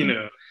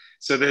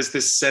 So there's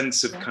this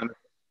sense of kind of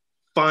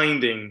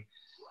finding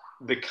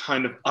the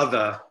kind of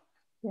other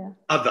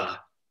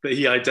that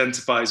he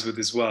identifies with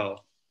as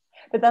well.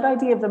 But that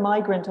idea of the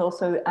migrant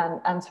also,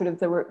 and sort of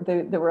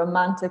the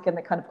romantic and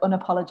the kind of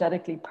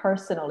unapologetically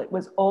personal, it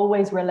was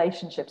always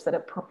relationships that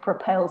have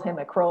propelled him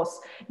across,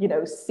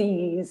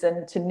 seas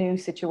and to new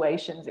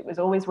situations. It was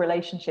always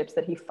relationships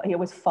that he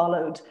always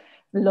followed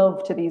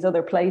love to these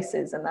other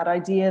places. And that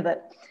idea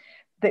that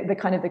the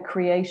kind of the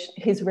creation,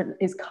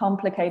 his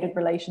complicated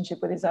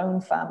relationship with his own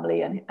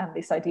family, and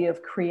this idea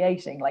of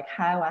creating, like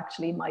how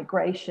actually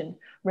migration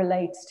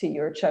relates to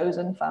your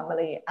chosen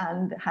family,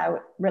 and how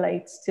it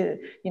relates to,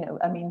 you know,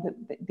 I mean,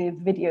 the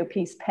video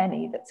piece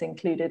Penny that's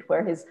included,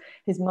 where his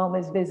mom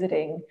is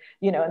visiting,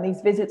 you know, and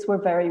these visits were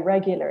very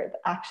regular,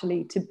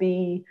 actually, to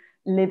be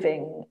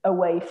living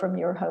away from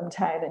your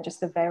hometown, and just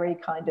the very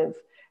kind of,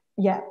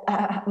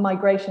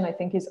 migration, I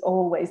think, is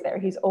always there.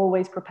 He's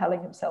always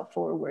propelling himself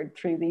forward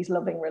through these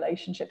loving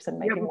relationships and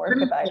making work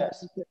about it.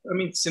 I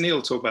mean, Sunil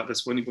will talk about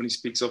this when he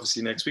speaks,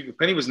 obviously, next week. But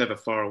Penny was never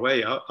far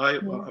away. I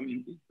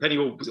mean, Penny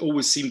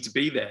always seemed to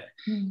be there.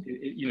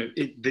 You know,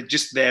 they're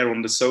just there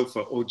on the sofa,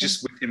 or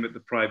just with him at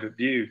the private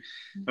view.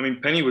 I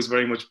mean, Penny was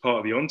very much part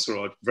of the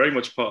entourage, very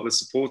much part of the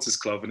supporters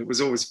club, and it was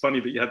always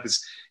funny that you had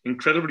this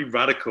incredibly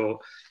radical,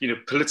 you know,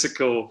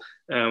 political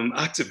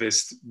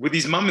activist with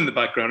his mum in the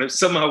background. It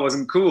somehow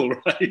wasn't cool,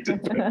 right?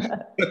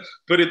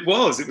 But it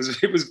was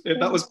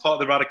that was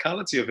part of the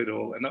radicality of it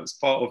all, and that was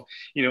part of,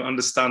 you know,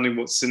 understanding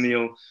what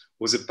Sunil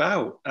was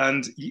about.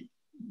 And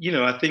you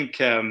know, I think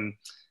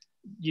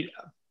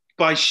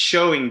by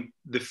showing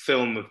the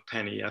film of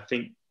Penny, I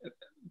think,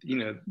 you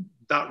know,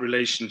 that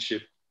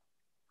relationship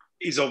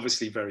is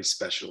obviously very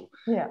special.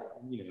 Yeah.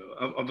 You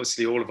know,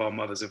 obviously all of our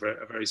mothers are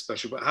very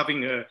special, but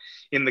having her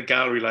in the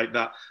gallery like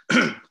that.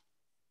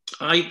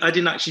 I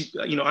didn't actually,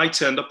 you know, I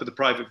turned up at the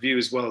private view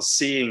as well,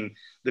 seeing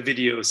the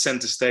video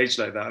center stage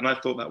like that. And I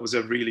thought that was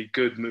a really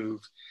good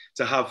move,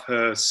 to have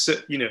her,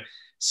 you know,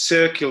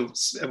 circled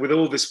with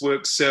all this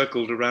work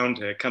circled around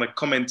her, kind of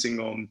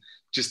commenting on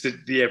just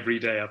the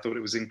everyday. I thought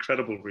it was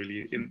incredible,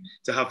 really,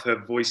 to have her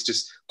voice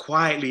just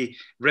quietly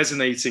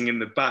resonating in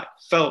the back.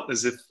 Felt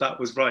as if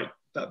that was right.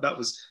 That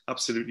was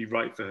absolutely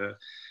right for her.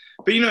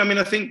 But, you know, I mean,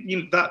 I think,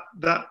 you know,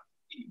 that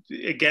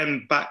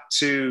again, back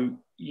to,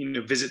 you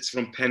know, visits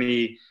from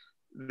Penny,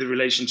 the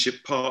relationship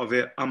part of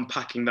it,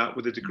 unpacking that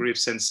with a degree of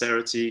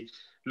sincerity,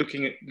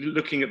 looking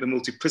at the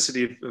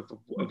multiplicity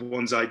of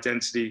one's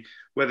identity,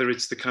 whether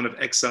it's the kind of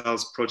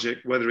Exiles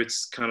project, whether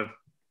it's kind of,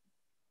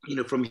 you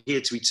know, From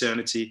Here to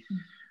Eternity,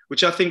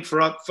 which I think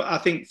for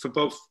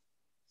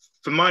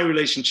my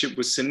relationship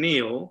with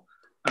Sunil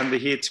and the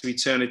Here to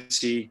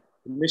Eternity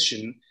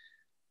mission,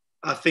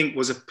 I think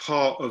was a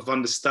part of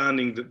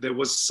understanding that there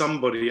was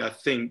somebody, I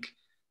think,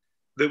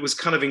 that was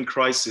kind of in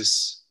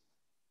crisis.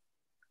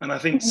 And I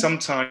think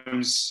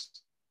sometimes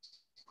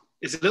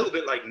it's a little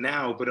bit like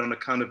now, but on a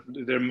kind of,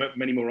 there are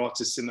many more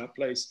artists in that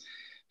place.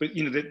 But,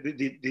 you know,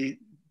 the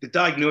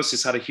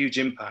diagnosis had a huge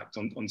impact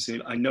on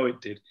Sunil. I know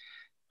it did.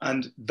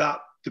 And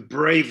that the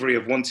bravery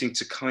of wanting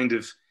to kind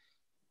of,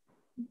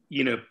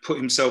 you know, put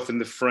himself in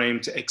the frame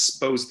to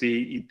expose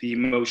the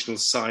emotional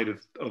side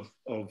of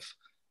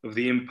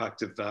the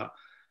impact of that,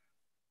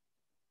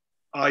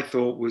 I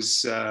thought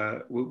was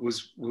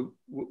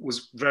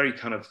very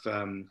kind of,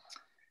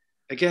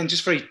 again,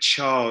 just very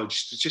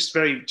charged, just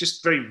very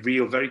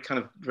real, very kind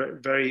of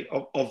very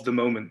of the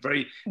moment,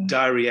 very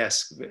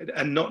diary-esque,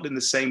 and not in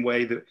the same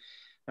way that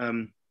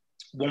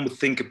one would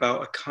think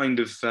about a kind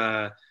of,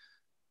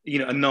 you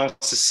know, a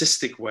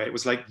narcissistic way. It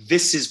was like,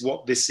 this is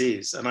what this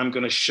is, and I'm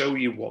going to show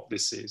you what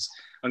this is.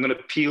 I'm going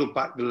to peel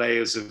back the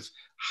layers of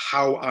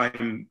how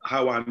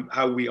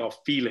we are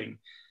feeling,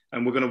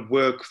 and we're going to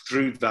work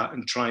through that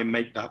and try and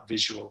make that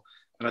visual.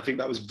 And I think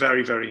that was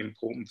very, very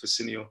important for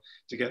Sunil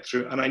to get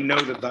through. And I know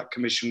that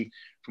commission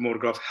from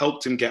Autograph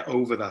helped him get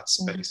over that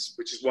space,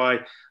 which is why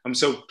I'm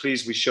so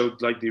pleased we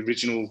showed like the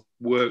original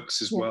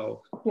works as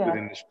well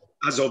within the show,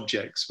 as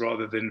objects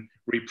rather than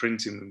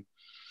reprinting them.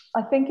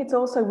 I think it's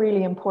also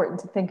really important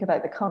to think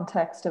about the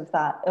context of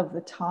that, of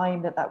the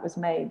time that was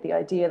made. The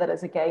idea that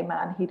as a gay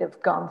man, he'd have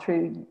gone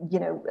through, you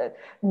know,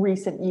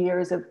 recent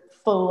years of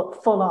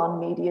full-on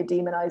media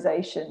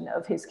demonization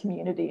of his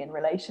community in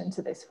relation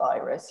to this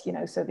virus. You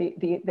know, so the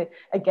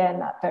again,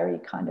 that very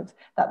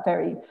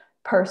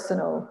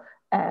personal,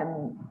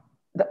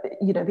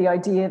 you know, the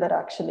idea that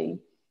actually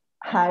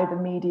how the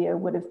media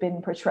would have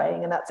been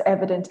portraying, and that's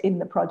evident in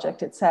the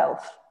project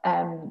itself.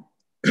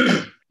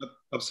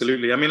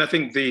 Absolutely. I mean, I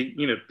think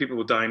people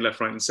were dying left,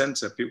 right, and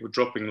centre. People were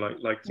dropping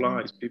like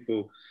flies.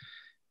 People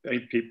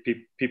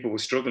were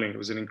struggling. It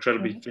was an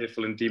incredibly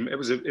fearful and it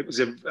was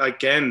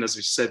again, as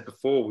we said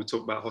before, we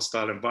talked about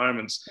hostile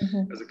environments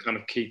as a kind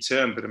of key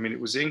term. But I mean,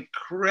 it was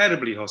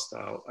incredibly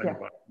hostile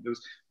environment. There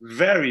was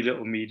very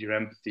little media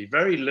empathy,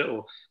 very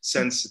little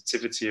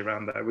sensitivity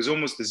around that. It was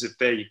almost as if,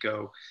 there you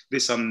go,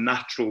 this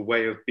unnatural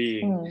way of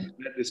being.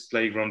 Let this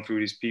plague run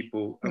through these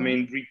people. I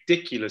mean,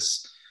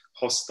 ridiculous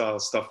hostile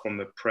stuff from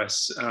the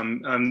press,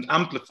 and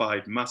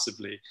amplified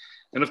massively.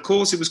 And of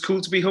course, it was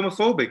cool to be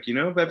homophobic. You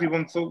know,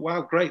 everyone thought,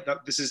 "Wow, great!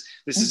 That this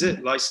is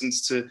it.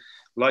 License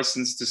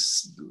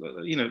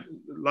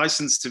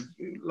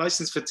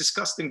for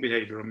disgusting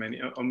behaviour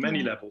on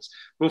many levels,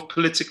 both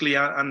politically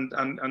and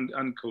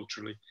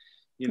culturally."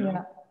 You know.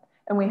 Yeah.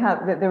 And we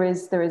have, there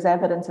is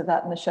evidence of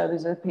that in the show.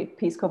 There's a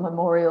piece called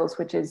Memorials,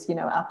 which is, you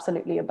know,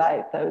 absolutely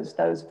about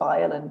those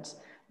violent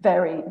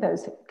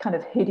those kind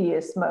of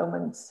hideous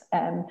moments.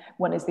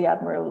 One is the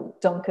Admiral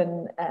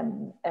Duncan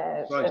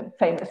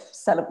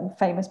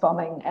famous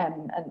bombing,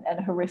 and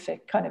a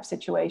horrific kind of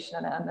situation,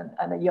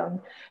 and a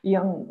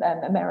young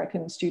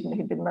American student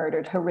who'd been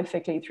murdered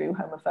horrifically through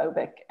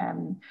homophobic,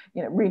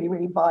 really,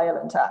 really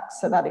violent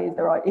acts. So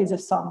there is a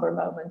somber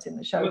moment in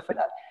the show for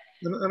that.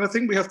 And I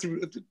think we have to,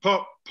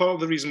 part of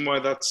the reason why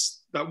that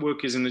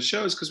work is in the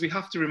show is because we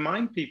have to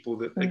remind people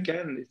that,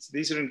 again,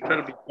 these are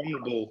incredibly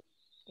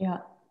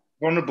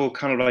vulnerable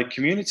kind of like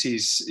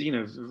communities,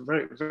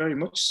 very, very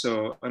much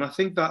so. And I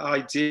think that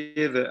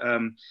idea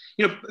that,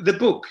 the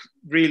book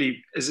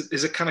really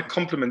is a kind of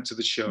complement to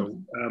the show.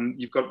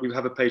 We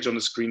have a page on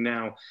the screen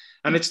now,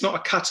 and it's not a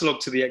catalogue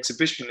to the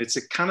exhibition. It's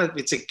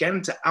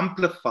again to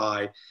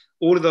amplify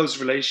all of those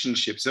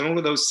relationships and all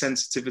of those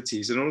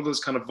sensitivities and all of those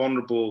kind of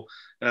vulnerable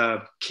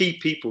key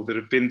people that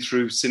have been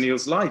through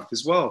Sunil's life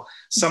as well.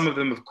 Some of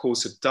them, of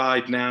course, have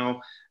died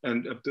now,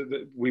 and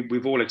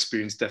we've all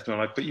experienced death in our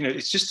life. But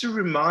it's just to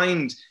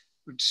remind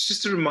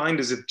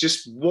us of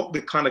just what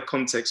the kind of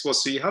context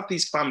was. So you have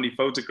these family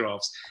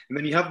photographs, and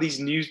then you have the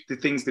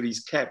things that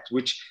he's kept,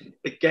 which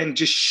again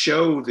just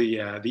show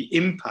the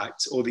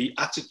impact or the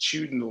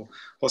attitudinal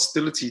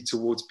hostility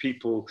towards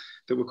people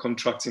that were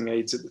contracting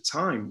AIDS at the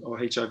time, or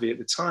HIV at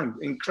the time.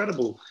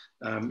 Incredible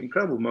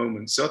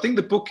moments. So I think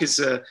the book is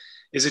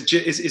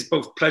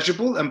both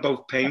pleasurable and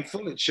both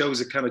painful. It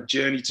shows a kind of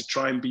journey to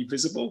try and be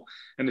visible,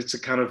 and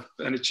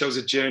it shows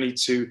a journey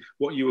to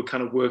what you were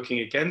kind of working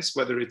against,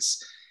 whether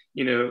it's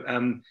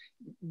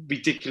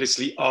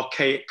ridiculously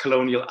archaic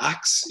colonial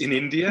acts in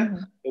India,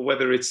 or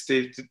whether it's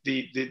the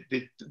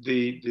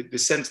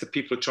sense that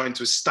people are trying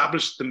to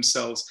establish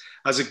themselves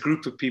as a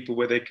group of people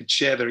where they could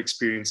share their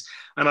experience.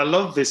 And I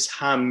love this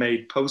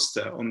handmade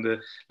poster on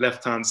the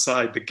left-hand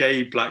side, the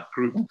gay black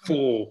group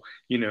for,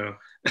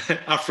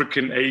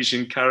 African,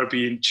 Asian,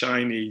 Caribbean,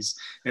 Chinese,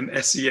 and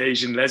SE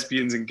Asian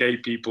lesbians and gay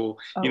people,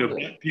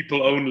 black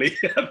people only.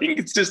 I think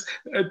it's just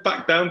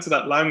back down to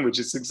that language.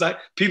 It's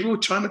people were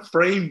trying to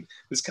frame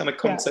this kind of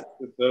concept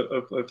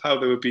of how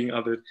they were being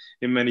othered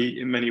in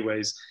many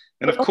ways.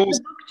 And of course,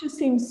 the book just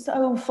seems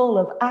so full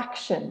of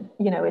action.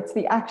 It's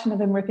the action of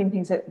them ripping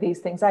these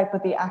things out,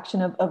 but the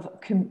action of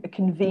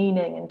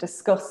convening and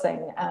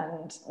discussing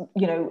and,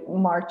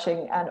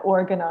 marching and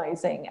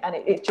organizing. And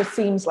it just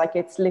seems like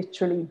it's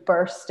literally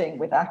bursting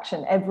with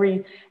action.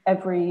 Every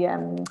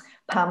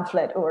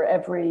pamphlet or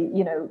every,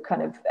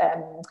 kind of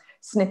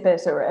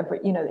snippet or every,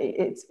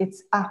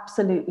 it's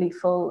absolutely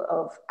full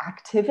of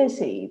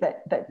activity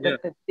that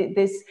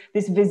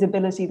this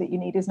visibility that you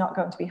need is not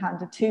going to be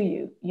handed to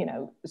you,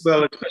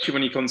 Well, especially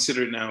when you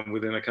consider it now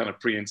within a kind of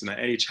pre-internet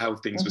age, how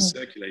things were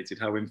circulated,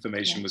 how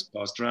information was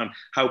passed around,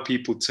 how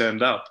people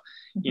turned up,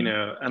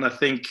 and I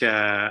think,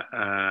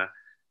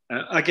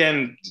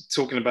 again,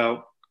 talking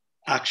about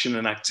action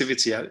and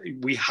activity,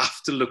 we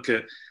have to look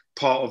at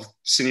part of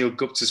Sunil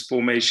Gupta's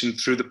formation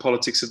through the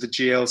politics of the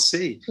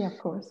GLC. Yeah, of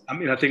course. I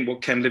mean, I think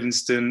what Ken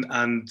Livingstone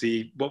and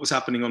what was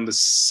happening on the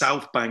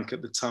South Bank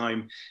at the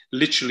time,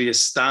 literally a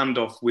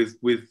standoff with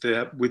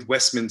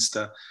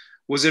Westminster,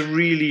 was a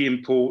really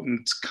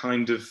important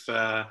kind of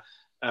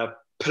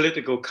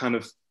political kind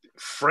of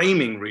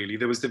framing. Really,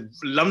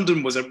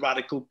 London was a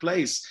radical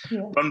place,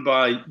 run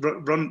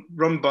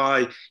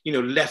by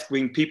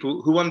left-wing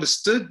people who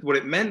understood what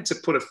it meant to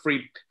put a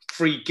free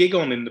gig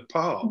on in the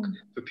park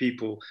for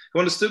people, who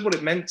understood what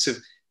it meant to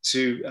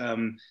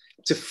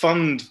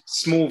fund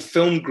small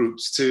film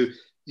groups, to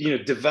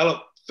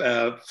develop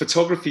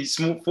photography,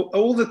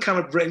 all the kind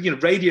of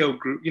radio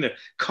group,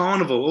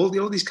 carnival,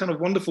 all these kind of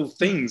wonderful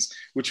things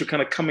which were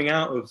kind of coming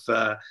out of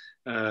the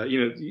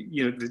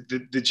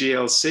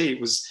GLC.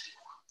 It was.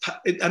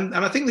 And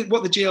I think that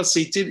what the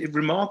GLC did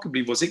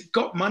remarkably was it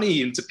got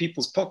money into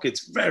people's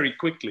pockets very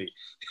quickly.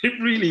 It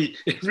really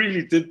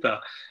did that.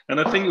 And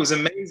I think it was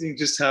amazing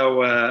just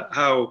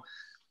how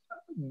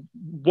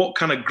what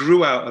kind of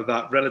grew out of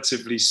that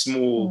relatively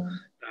small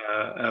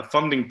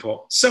funding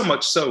pot. So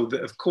much so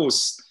that, of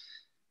course,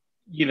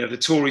 the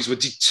Tories were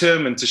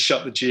determined to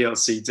shut the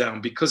GLC down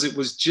because it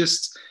was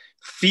just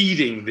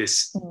feeding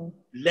this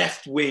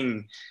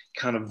left-wing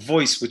kind of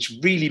voice, which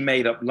really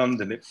made up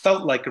London. It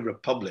felt like a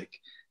republic.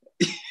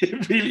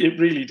 It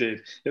really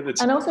did.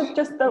 And also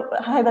just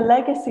how the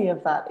legacy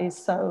of that is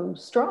so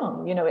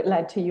strong. It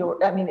led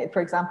to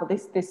for example,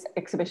 this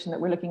exhibition that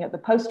we're looking at the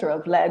poster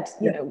of led,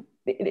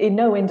 in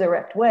no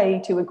indirect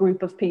way to a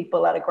group of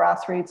people at a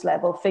grassroots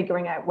level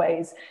figuring out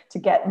ways to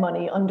get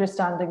money,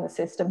 understanding the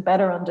system,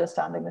 better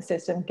understanding the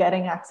system,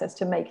 getting access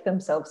to make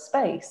themselves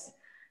space.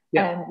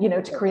 And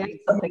to create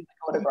something to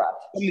photograph.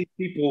 So many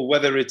people,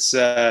 whether it's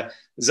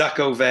Zach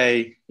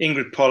Ove,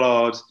 Ingrid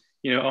Pollard,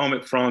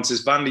 Armit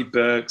Francis, Vanley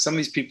Burke, some of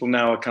these people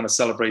now are kind of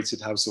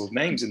celebrated household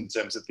names in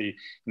terms of the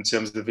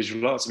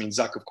visual arts. I mean,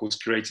 Zach, of course,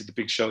 created the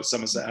big show at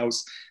Somerset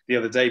House the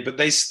other day, but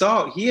they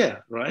start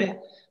here, right? Yeah.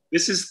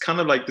 This is kind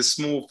of like the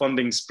small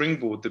funding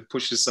springboard that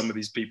pushes some of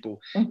these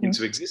people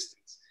into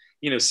existence.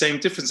 same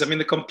difference. I mean,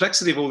 the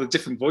complexity of all the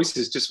different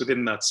voices just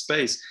within that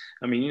space.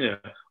 I mean,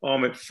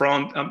 Ahmet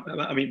Front,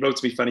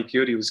 Rotimi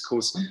Fani-Kuri was, of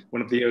course,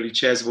 one of the early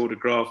chairs of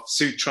Autograph,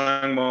 Su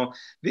Trangmar.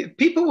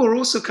 People were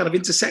also kind of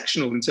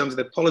intersectional in terms of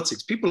their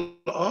politics. People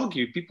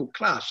argued, people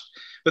clashed,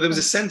 but there was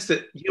a sense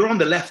that you're on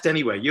the left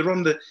anyway. You're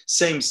on the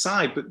same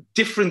side, but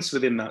difference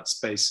within that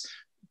space.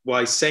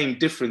 Why same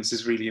difference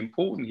is really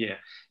important here.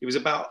 It was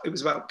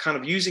about kind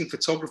of using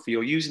photography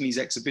or using these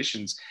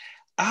exhibitions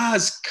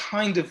as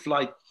kind of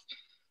like,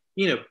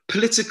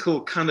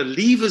 political kind of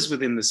levers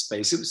within the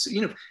space. It was,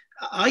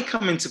 I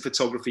come into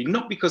photography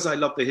not because I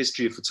love the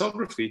history of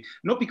photography,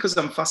 not because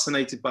I'm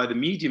fascinated by the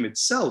medium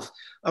itself.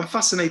 I'm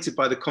fascinated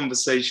by the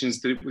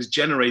conversations that it was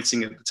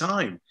generating at the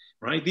time,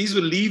 right? These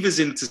were levers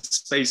into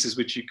spaces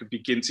which you could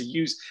begin to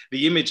use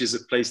the image as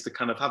a place to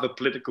kind of have a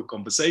political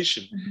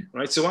conversation,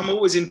 right? So I'm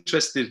always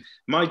interested,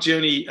 my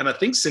journey, and I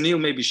think Sunil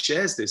maybe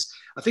shares this,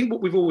 I think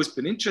what we've always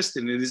been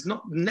interested in is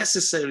not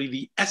necessarily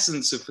the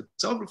essence of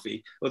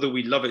photography, although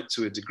we love it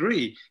to a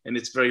degree, and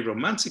it's very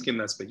romantic in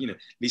that space,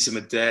 Lisa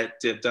Madette,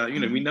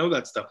 we know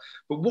that stuff.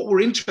 But what we're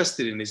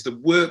interested in is the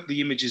work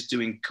the images do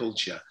in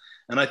culture.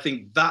 And I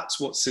think that's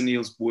what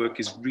Sunil's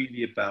work is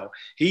really about.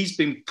 He's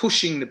been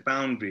pushing the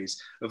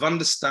boundaries of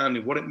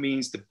understanding what it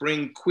means to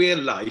bring queer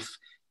life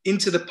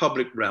into the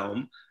public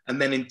realm and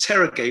then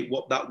interrogate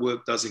what that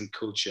work does in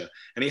culture.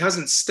 And he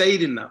hasn't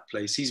stayed in that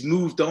place. He's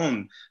moved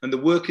on, and the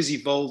work has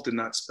evolved in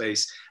that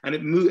space. And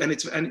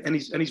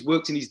he's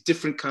worked in these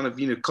different kind of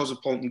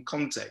cosmopolitan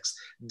contexts: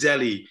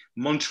 Delhi,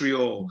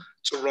 Montreal,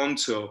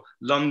 Toronto,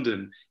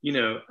 London,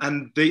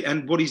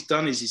 and what he's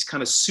done is he's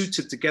kind of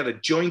suited together,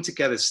 joined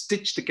together,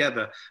 stitched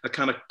together a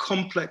kind of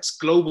complex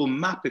global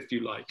map, if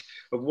you like,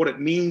 of what it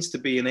means to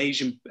be an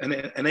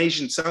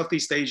Asian,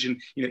 Southeast Asian,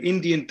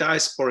 Indian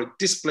diasporic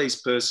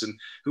displaced person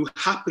who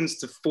happens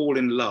to fall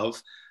in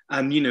love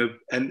and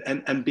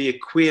and be a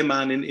queer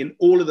man in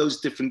all of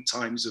those different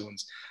time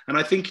zones. And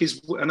I think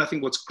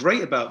what's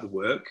great about the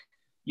work,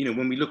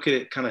 when we look at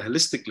it kind of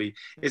holistically,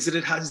 is that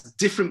it has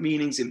different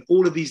meanings in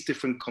all of these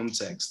different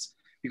contexts,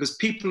 because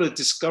people are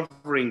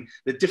discovering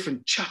the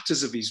different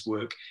chapters of his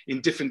work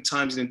in different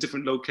times and in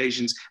different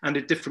locations and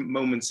at different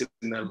moments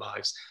in their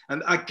lives.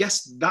 And I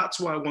guess that's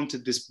why I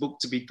wanted this book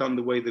to be done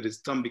the way that it's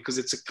done, because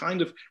it's a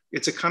kind of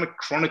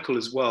chronicle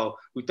as well.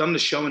 We've done the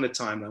show in a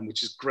timeline,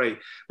 which is great,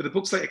 but the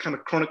book's like a kind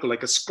of chronicle,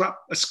 like a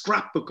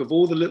scrapbook of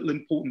all the little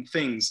important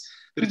things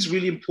that it's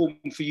really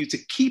important for you to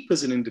keep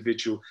as an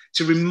individual,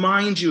 to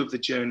remind you of the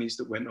journeys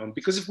that went on.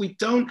 Because if we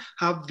don't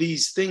have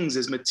these things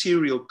as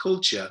material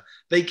culture,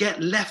 they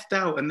get left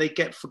out and they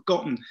get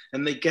forgotten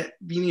and they get,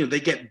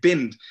 they get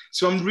binned.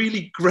 So I'm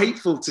really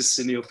grateful to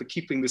Sunil for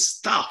keeping the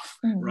stuff,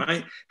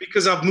 right?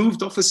 Because I've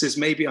moved offices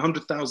maybe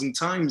 100,000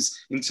 times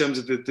in terms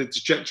of the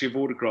trajectory of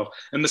Autograph.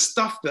 And the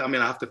stuff that, I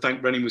have to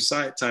thank Rennie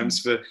Musai at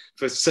times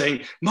for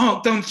saying,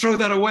 Mark, don't throw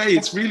that away.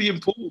 It's really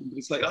important.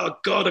 It's like, oh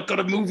God, I've got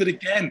to move it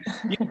again.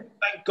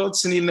 Thank God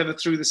Sunil never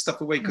threw this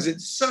stuff away, because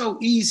it's so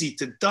easy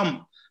to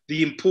dump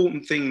the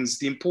important things,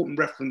 the important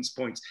reference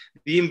points,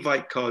 the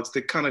invite cards,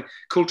 the kind of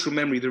cultural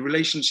memory, the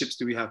relationships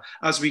that we have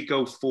as we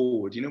go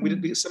forward.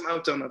 We somehow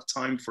don't have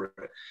time for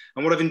it.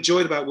 And what I've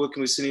enjoyed about working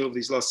with Sunil over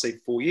these last, say,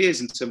 4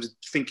 years in terms of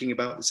thinking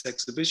about this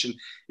exhibition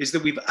is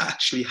that we've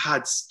actually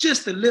had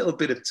just a little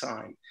bit of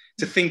time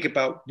to think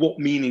about what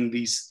meaning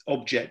these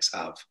objects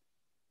have.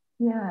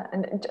 Yeah,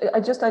 and I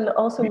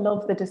also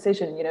love the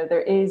decision.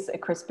 There is a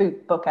Chris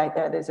Booth book out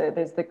there.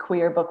 There's the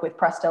queer book with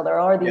Prestel. There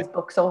are these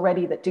books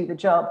already that do the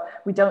job.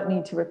 We don't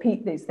need to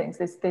repeat these things.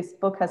 This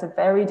book has a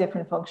very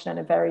different function and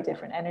a very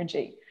different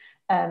energy,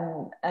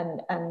 and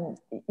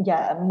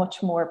a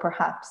much more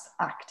perhaps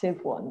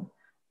active one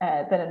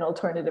than an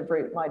alternative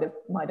route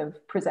might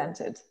have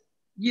presented.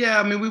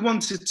 Yeah, we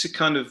wanted to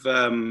kind of.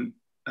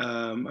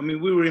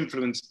 We were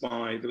influenced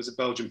by, there was a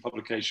Belgian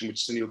publication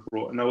which Sunil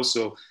brought, and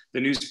also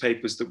the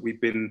newspapers that we've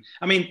been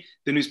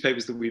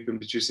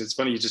producing. It's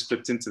funny you just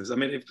flipped into this.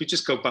 If we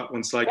just go back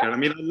one slide,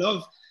 Karen,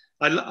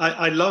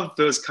 I love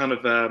those kind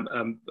of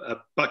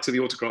back to the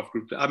Autograph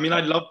group. I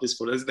love this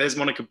photo. There's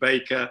Monica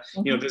Baker,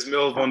 there's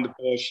Merle van der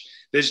Bosch,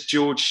 there's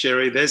George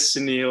Sherry, there's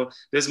Sunil,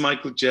 there's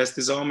Michael Jess,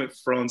 there's Ahmet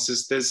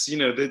Francis, there's,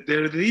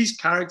 there are these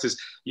characters,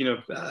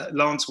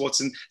 Lance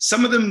Watson.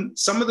 Some of them,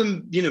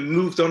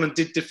 moved on and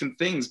did different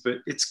things, but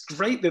it's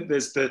great that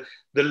there's the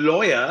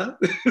lawyer,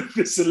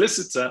 the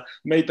solicitor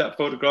made that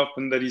photograph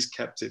and that he's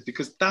kept it,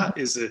 because that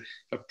is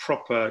a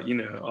proper,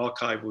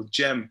 archival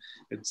gem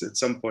at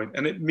some point.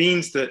 And it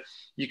means that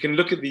you can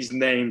look at these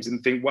names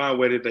and think, wow,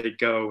 where did they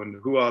go? And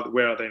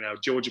where are they now?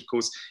 George, of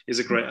course, is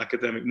a great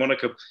academic.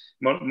 Monica,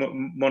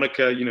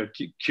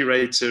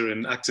 curator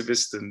and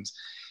activist. And,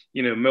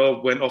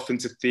 Merle went off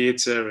into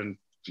theater, and,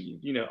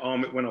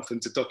 Ahmet went off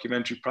into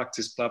documentary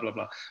practice, blah, blah,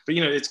 blah. But,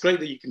 it's great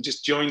that you can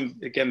just join,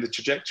 again, the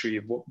trajectory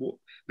of what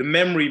the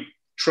memory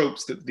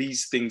tropes that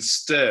these things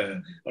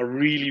stir are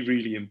really,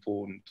 really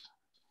important.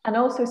 And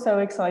also so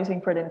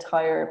exciting for an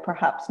entire,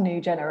 perhaps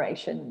new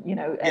generation,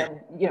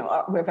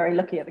 we're very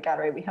lucky at the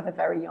gallery. We have a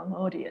very young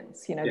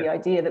audience, the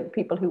idea that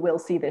people who will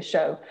see this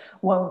show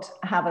won't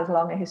have as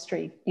long a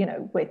history,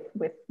 with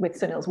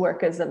Sunil's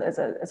work as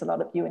a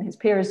lot of you and his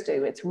peers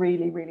do. It's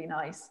really, really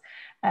nice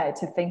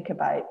to think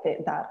about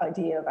that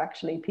idea of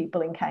actually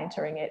people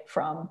encountering it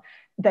from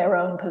their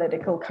own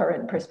political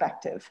current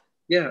perspective.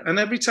 Yeah, and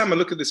every time I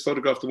look at this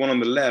photograph, the one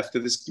on the left,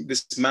 of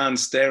this man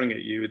staring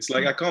at you, it's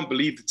like, I can't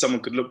believe that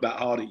someone could look that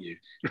hard at you,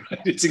 right?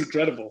 It's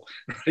incredible,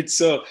 right?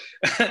 So,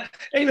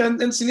 and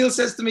Sunil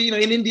says to me,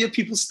 in India,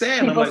 people stare.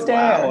 And I'm like,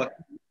 wow.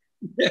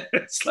 Yeah,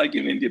 it's like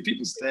in India,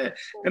 people stare.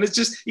 And it's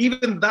just,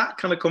 even that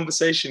kind of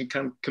conversation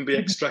can be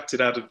extracted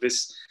out of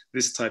this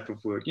type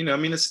of work.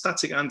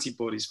 Static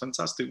antibodies,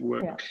 fantastic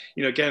work.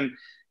 Yeah. Again,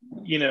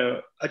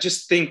 I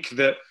just think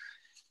that,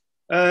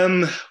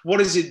 what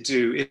does it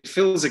do? It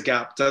fills a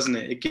gap, doesn't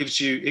it?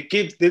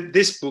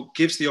 This book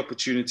gives the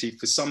opportunity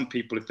for some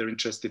people, if they're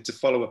interested, to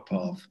follow a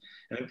path.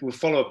 And it will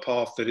follow a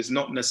path that is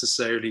not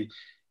necessarily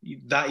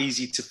that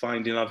easy to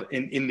find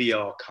in the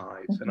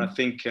archive. And I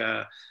think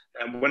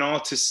when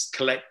artists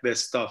collect their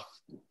stuff,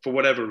 for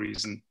whatever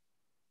reason,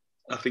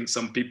 I think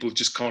some people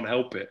just can't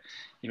help it.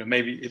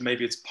 Maybe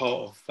it's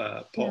part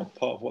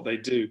of what they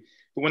do.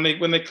 But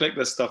when they collect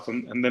their stuff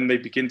and then they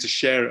begin to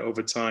share it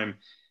over time,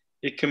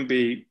 it can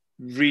be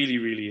really,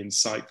 really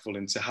insightful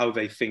into how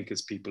they think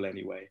as people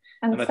anyway.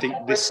 And I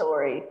think this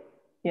story,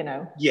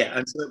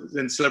 Yeah,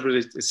 and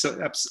celebrate, it's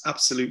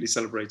absolutely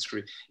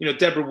celebratory.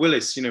 Deborah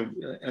Willis,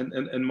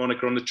 and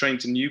Monica on the train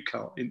to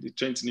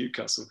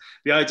Newcastle.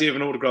 The idea of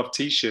an autographed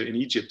T-shirt in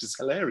Egypt is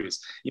hilarious.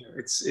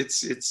 It's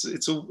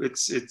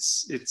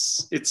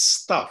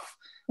stuff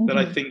that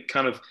I think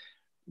kind of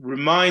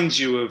reminds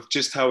you of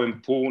just how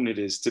important it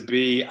is to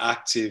be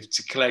active,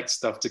 to collect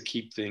stuff, to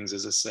keep things,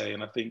 as I say.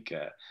 And I think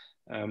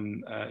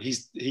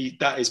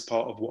that is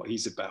part of what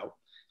he's about.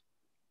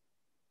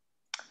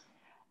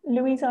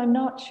 Louise, I'm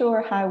not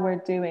sure how we're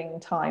doing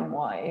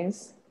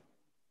time-wise.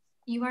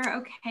 You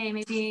are okay.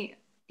 Maybe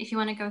if you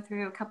want to go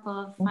through a couple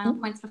of final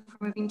points before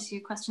moving to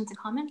questions and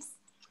comments.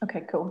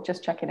 Okay, cool.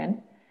 Just checking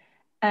in.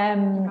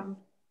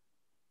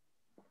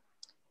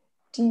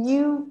 Do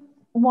you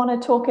want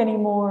to talk any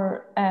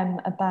more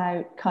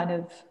about kind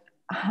of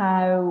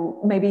how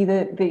maybe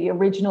the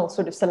original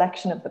sort of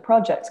selection of the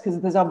projects,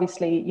 because there's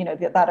obviously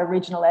that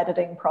original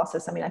editing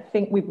process. I mean, I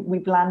think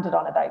we've landed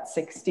on about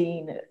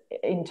 16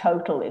 in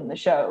total in the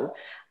show.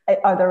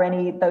 Are there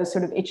any those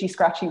sort of itchy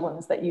scratchy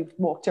ones that you've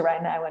walked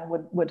around now and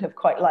would have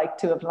quite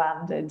liked to have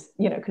landed,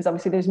 because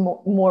obviously there's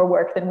more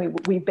work than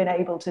we've been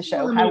able to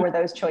show. How were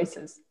those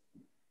choices?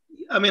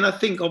 I mean, I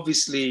think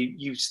obviously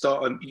you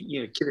start on,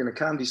 kid in a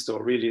candy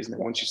store, really, isn't it?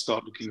 Once you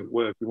start looking at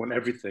work, you want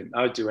everything.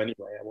 I do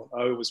anyway.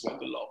 I always want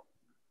the lot.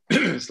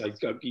 It's like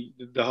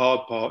the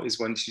hard part is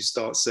once you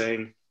start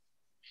saying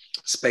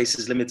space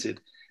is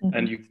limited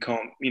and you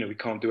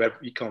can't do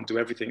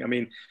everything. I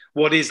mean,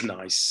 what is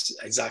nice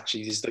is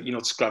that you're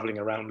not scrabbling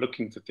around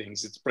looking for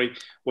things.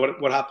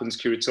 What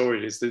happens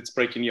curatorially is that it's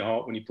breaking your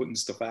heart when you're putting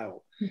stuff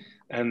out.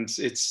 And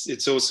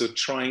it's also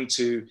trying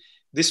to,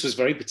 this was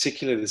very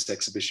particular, this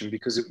exhibition,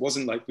 because it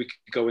wasn't like we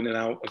could go in and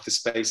out of the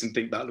space and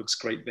think that looks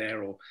great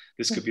there, or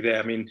this could be there.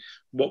 I mean,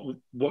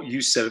 what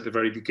you said at the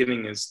very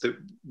beginning is that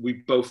we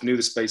both knew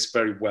the space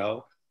very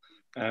well.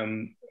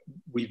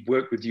 We'd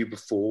worked with you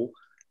before.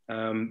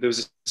 There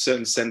was a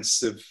certain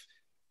sense of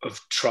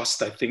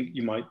trust, I think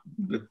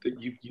that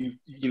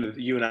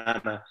you and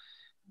Anna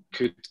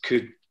could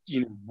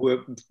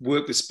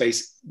work the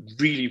space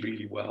really,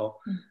 really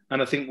well.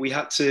 And I think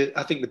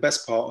the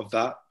best part of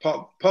that,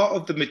 part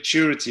of the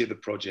maturity of the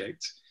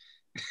project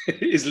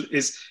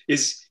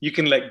is you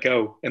can let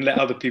go and let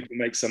other people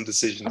make some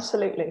decisions.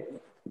 Absolutely.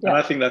 Yeah. And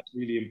I think that's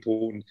really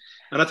important.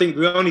 And I think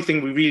the only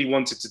thing we really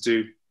wanted to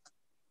do,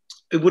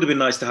 it would have been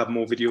nice to have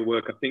more video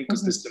work, I think,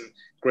 because there's some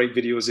great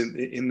videos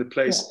in the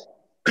place.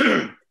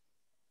 Yeah.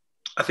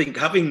 I think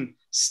having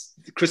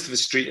Christopher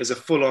Street as a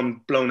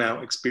full-on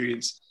blown-out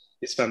experience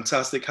is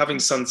fantastic. Having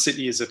Sun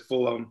City as a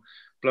full-on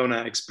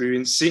blown-out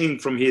experience, seeing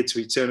From Here to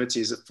Eternity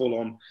is a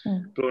full-on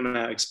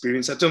blown-out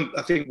experience. I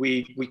think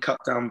we cut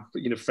down,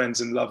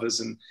 Friends and Lovers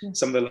and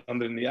some of the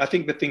London. I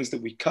think the things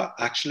that we cut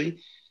actually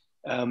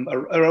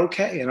are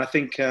okay, and I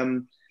think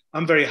I'm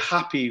very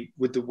happy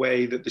with the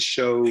way that the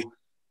show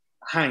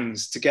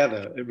hangs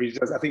together. It really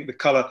does. I think the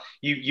color,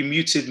 you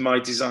muted my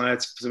desire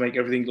to make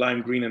everything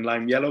lime green and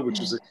lime yellow, which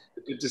was a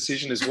good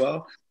decision as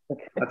well.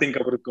 I think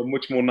I would have gone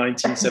much more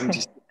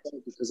 1970s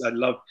because I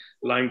love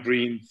lime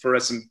green,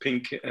 fluorescent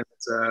pink,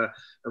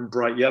 and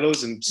bright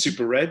yellows and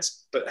super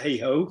reds. But hey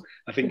ho,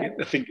 I think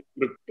it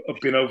would have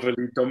been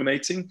overly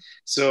dominating.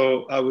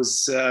 So I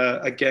was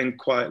again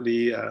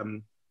quietly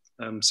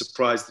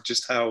surprised at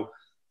just how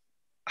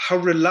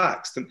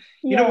relaxed, and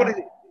you know what it,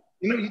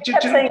 you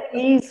kept saying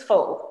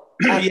easeful.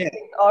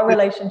 Our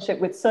relationship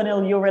with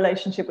Sunil, your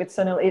relationship with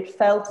Sunil, it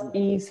felt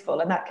easeful,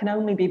 and that can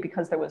only be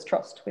because there was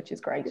trust, which is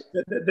great.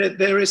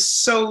 There is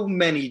so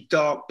many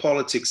dark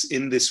politics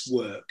in this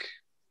work,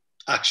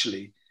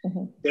 actually,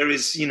 There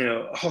is, you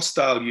know,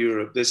 hostile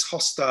Europe, there's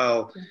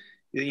hostile,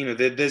 you know,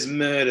 there's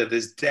murder,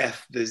 there's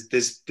death,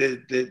 there's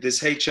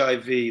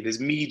HIV, there's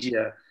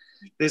media.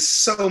 There's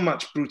so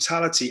much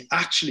brutality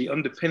actually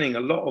underpinning a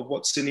lot of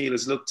what Sunil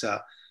has looked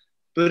at.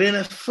 But in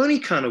a funny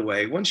kind of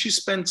way, once you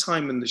spend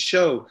time in the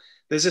show,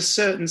 there's a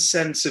certain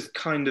sense of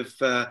kind of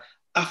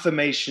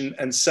affirmation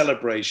and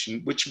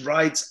celebration, which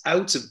rides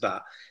out of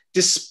that,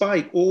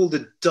 despite all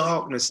the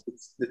darkness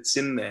that's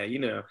in there, you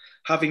know,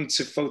 having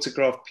to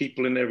photograph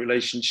people in their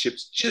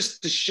relationships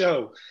just to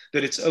show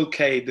that it's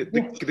okay, that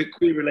the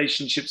queer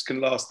relationships can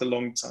last a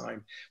long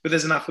time. But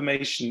there's an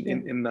affirmation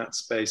in that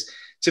space.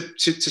 To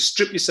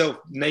strip yourself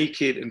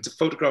naked and to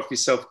photograph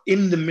yourself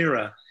in the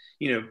mirror,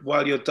 you know,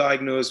 while you're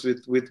diagnosed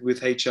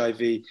with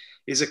HIV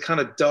is a kind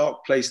of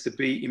dark place to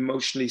be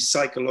emotionally,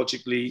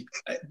 psychologically,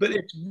 but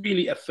it's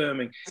really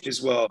affirming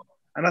as well.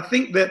 And I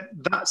think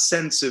that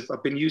sense of,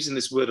 I've been using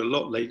this word a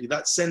lot lately,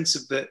 that sense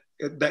of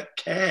that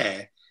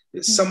care,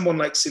 that someone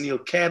like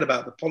Sunil cared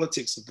about the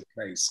politics of the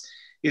place,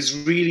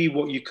 is really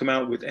what you come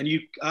out with. And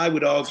I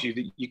would argue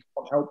that you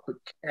can't help but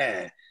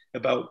care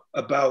about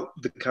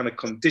the kind of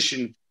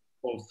condition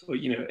of,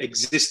 you know,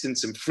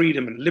 existence and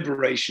freedom and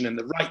liberation and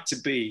the right to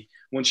be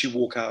once you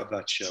walk out of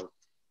that show.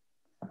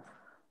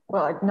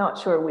 Well, I'm not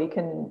sure we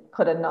can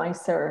put a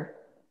nicer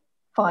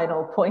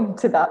final point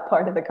to that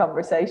part of the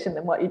conversation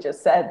than what you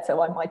just said.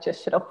 So I might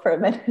just shut up for a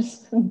minute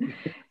and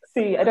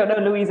see. I don't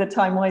know, Louisa,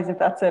 time-wise, if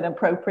that's an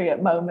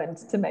appropriate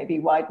moment to maybe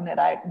widen it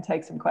out and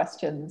take some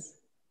questions.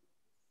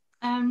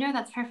 No,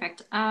 that's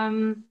perfect.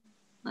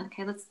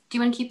 Okay, do you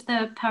want to keep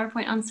the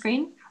PowerPoint on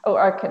screen? Oh,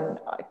 I could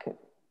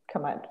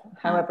come out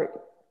however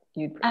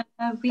you'd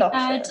we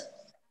had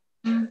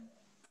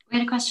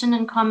a question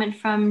and comment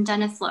from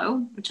Dennis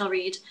Lowe, which I'll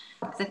read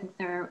because I think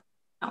they're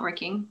not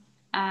working.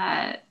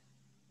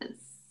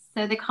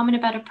 So they comment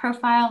about a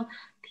profile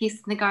piece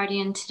in The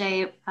Guardian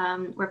today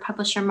where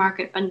publisher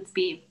Margaret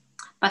Busby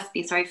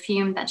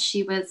fumed that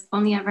she was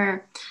only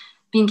ever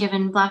being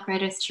given Black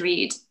writers to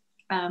read,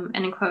 and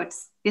in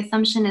quotes, "The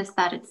assumption is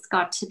that it's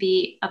got to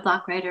be a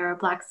Black writer or a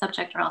Black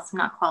subject or else I'm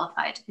not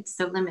qualified. It's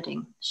so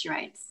limiting," she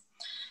writes.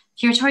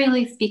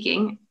 Curatorially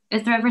speaking,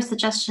 is there ever a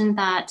suggestion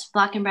that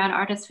Black and Brown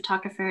artists,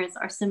 photographers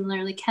are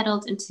similarly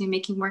kettled into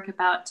making work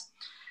about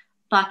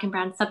Black and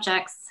Brown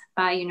subjects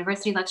by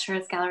university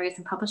lecturers, galleries,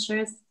 and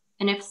publishers?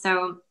 And if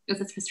so, is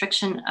this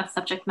restriction of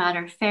subject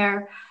matter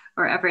fair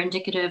or ever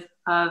indicative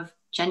of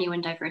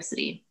genuine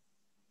diversity?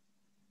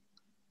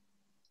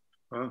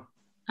 Wow.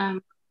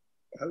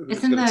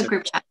 It's in the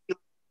group chat.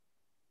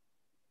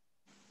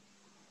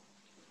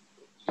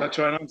 Should I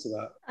try and answer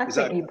that? I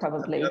think you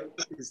probably.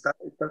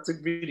 That's a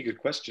really good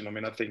question. I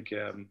mean, I think,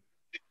 I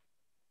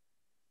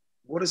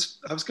was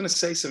going to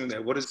say something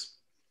there. What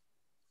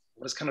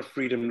does kind of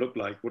freedom look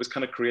like? What does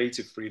kind of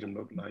creative freedom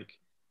look like?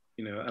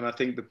 You know, and I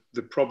think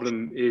the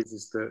problem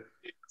is that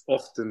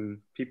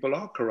often people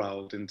are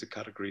corralled into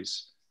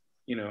categories.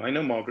 You know, I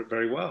know Margaret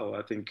very well.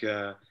 I think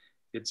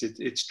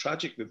it's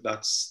tragic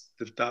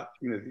that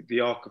you know,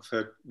 the arc of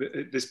her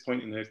at this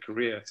point in her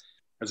career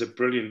as a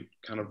brilliant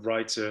kind of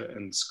writer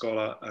and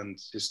scholar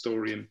and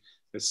historian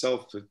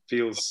herself, that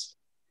feels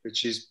that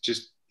she's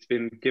just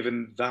been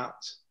given that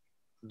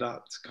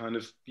kind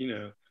of, you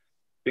know,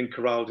 been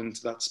corralled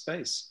into that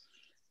space.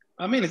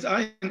 I mean,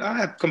 I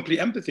have complete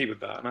empathy with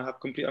that, and I have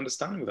complete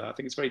understanding with that. I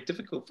think it's very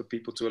difficult for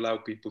people to allow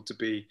people to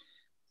be,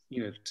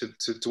 you know,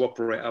 to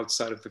operate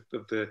outside of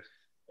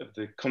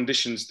the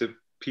conditions that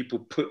people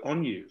put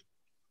on you,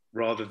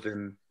 rather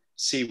than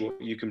see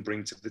what you can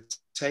bring to the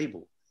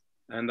table.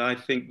 And I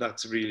think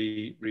that's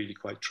really, really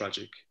quite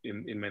tragic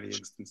in many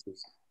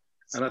instances.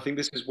 And I think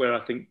this is where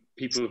I think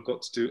people have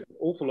got to do an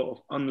awful lot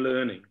of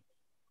unlearning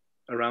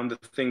around the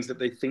things that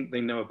they think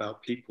they know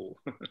about people.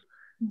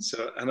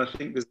 So, and I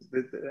think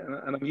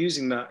and I'm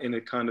using that in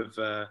a kind of,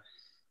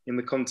 in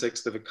the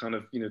context of a kind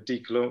of, you know,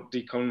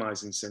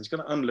 decolonizing sense. You've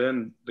got to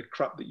unlearn the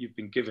crap that you've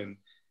been given.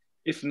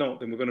 If not,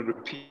 then we're going to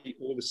repeat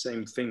all the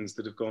same things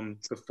that have gone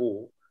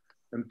before.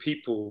 And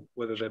people,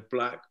 whether they're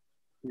Black,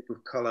 people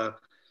of color,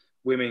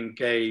 women,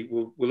 gay,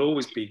 will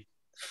always be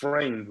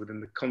framed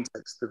within the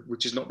context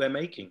which is not their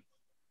making,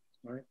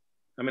 right?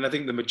 I mean, I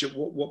think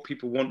what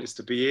people want is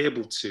to be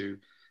able to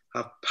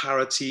have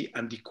parity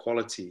and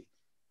equality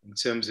in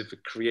terms of a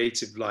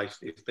creative life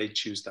if they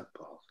choose that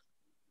path.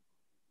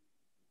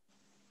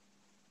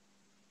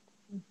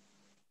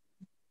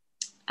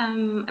 I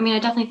mean, I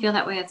definitely feel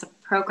that way as a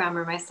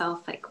programmer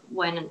myself, like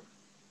when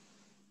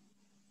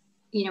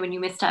you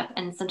misstep,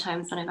 and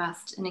sometimes when I've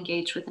asked and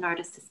engaged with an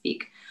artist to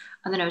speak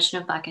on the notion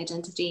of Black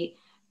identity,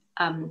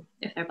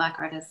 if they're a Black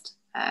artist,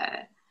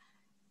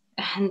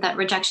 and that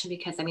rejection,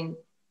 because I mean,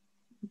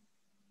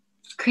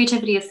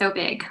 creativity is so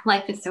big,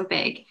 life is so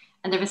big,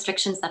 and the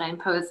restrictions that I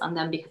impose on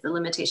them because of the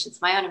limitations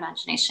of my own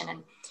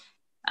imagination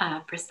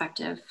and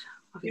perspective.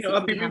 You know,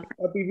 I'll be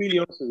really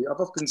honest with you.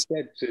 I've often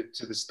said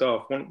to the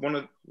staff, one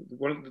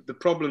of the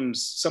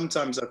problems,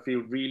 sometimes I feel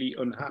really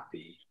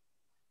unhappy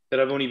that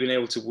I've only been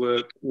able to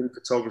work in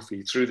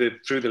photography through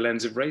the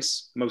lens of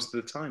race most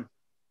of the time.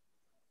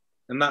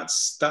 And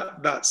that's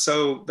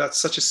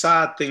such a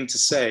sad thing to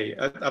say.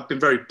 I've been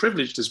very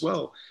privileged as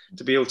well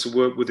to be able to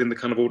work within the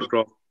kind of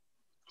autograph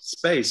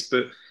space,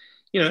 but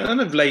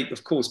and of late,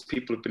 of course,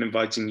 people have been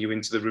inviting you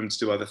into the room to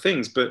do other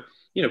things, but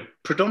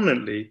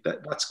predominantly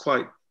that's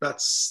quite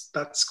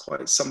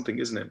something,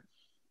 isn't it?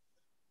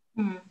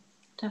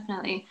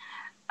 Definitely.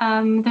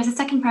 There's a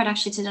second part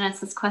actually to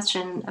Dennis's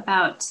question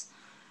about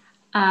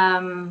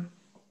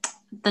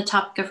the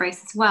topic of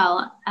race as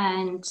well,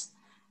 and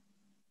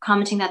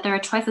commenting that there are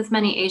twice as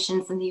many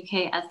Asians in the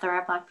UK as there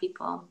are Black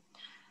people.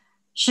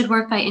 Should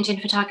work by Indian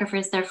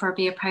photographers therefore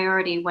be a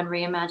priority when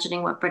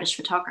reimagining what British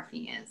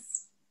photography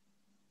is?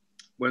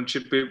 When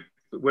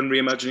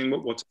reimagining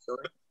what?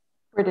 Sorry?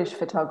 British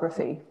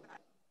photography.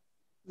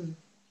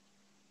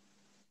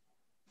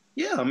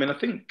 Yeah, I mean, I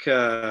think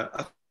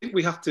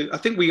we have to. I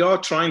think we are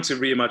trying to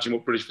reimagine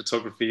what British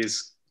photography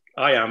is.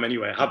 I am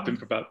anyway. I have been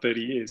for about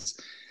 30 years.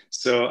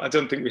 So I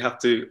don't think we have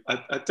to.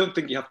 I don't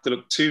think you have to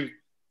look too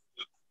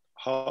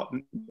hard.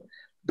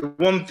 The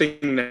one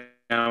thing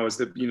now is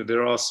that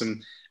there are some.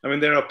 I mean,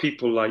 there are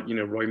people like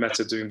Roy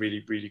Mehta doing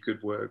really, really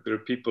good work. There are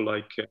people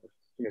like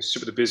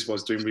Super the Biz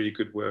was doing really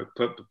good work.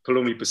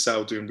 Palomi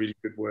Basal doing really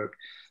good work.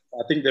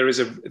 I think there is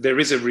a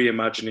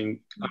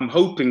reimagining. I'm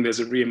hoping there's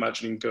a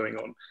reimagining going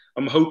on.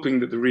 I'm hoping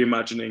that the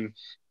reimagining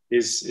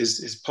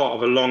is part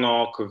of a long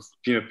arc of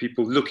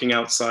people looking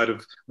outside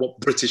of what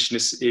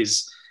Britishness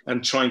is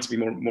and trying to be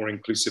more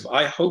inclusive.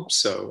 I hope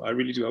so. I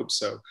really do hope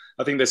so.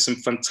 I think there's some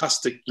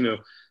fantastic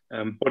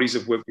bodies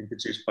of work being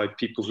produced by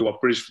people who are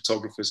British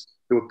photographers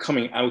who are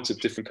coming out of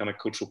different kind of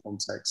cultural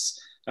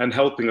contexts and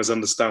helping us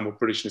understand what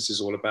Britishness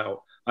is all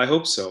about. I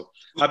hope so.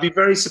 I'd be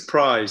very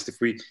surprised if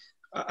we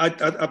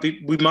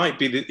might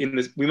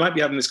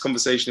be having this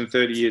conversation in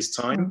 30 years'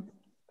 time.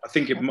 I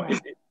think it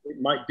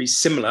might be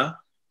similar,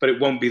 but it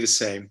won't be the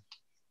same.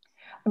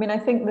 I mean, I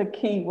think the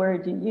key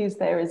word you use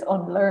there is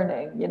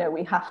unlearning.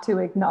 We have to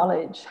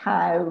acknowledge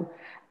how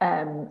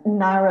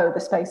narrow the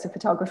space of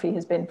photography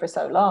has been for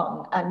so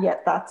long, and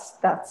yet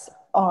that's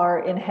our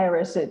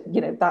inherited.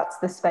 That's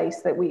the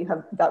space that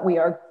we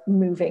are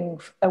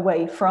moving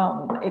away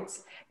from.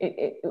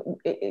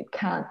 It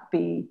can't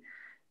be.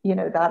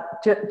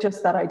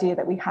 Just that idea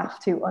that we have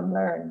to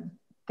unlearn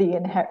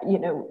that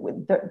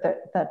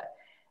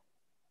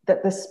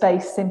the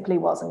space simply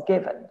wasn't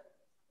given,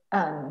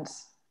 and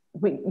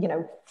we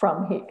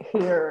from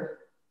here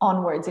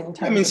onwards in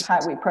terms of how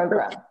we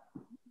program. I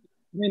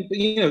mean,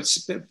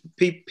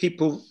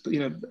 people,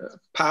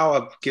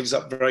 power gives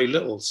up very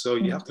little, so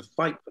you have to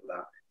fight for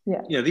that.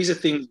 Yeah. These are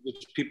things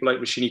which people like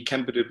Roshini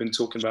Kempid have been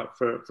talking about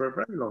for a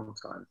very long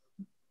time.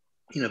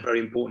 Very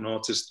important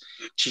artist,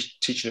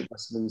 teaching at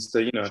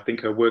Westminster. I think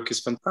her work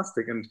is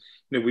fantastic, and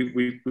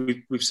we've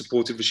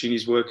supported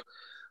Roshini's work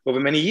over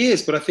many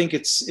years. But I think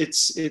it's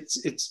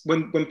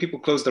when people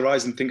close their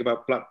eyes and think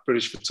about Black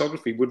British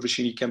photography, would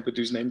Roshini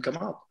Kempidu's name come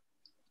up?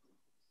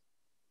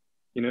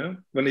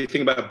 When they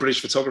think about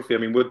British photography, I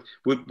mean,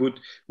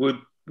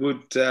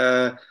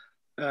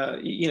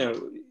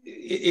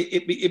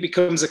 it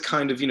becomes a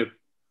kind of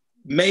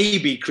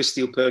maybe Chris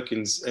Steele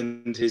Perkins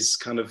and his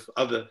kind of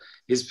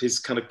his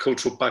kind of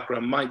cultural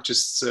background might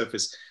just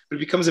surface, but it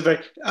becomes I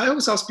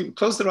always ask people,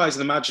 close their eyes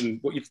and imagine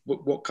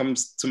what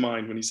comes to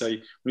mind when you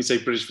say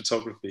British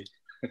photography.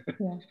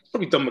 Yeah.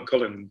 Probably Don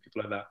McCullin and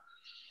people like that.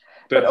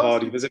 Bert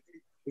Hardy.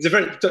 It's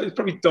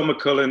probably Don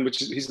McCullin,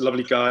 he's a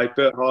lovely guy.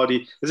 Bert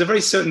Hardy. There's a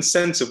very certain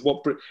sense of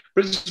what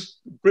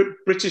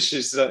British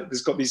is.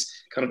 There's got these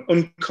kind of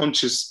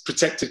unconscious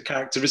protected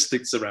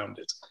characteristics around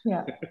it.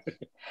 Yeah,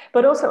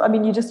 but also, I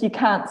mean, you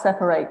can't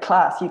separate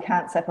class. You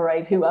can't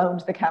separate who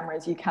owned the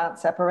cameras. You can't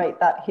separate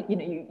that.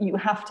 You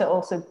have to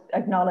also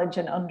acknowledge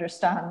and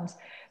understand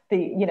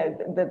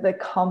the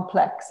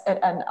complex,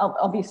 and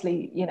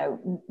obviously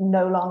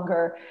no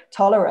longer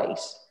tolerate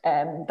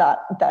that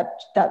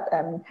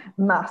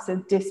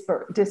massive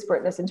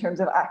disparateness in terms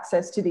of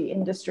access to the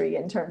industry,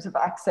 in terms of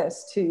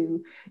access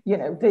to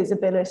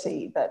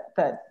visibility that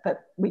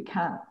we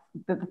can't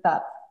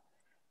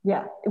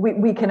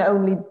we can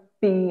only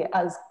be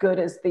as good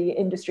as the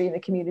industry and the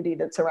community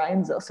that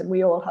surrounds us, and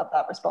we all have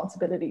that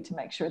responsibility to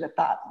make sure that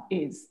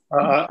is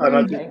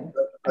and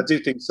I do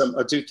think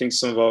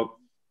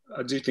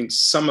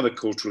some of the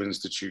cultural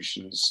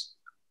institutions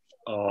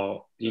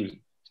are,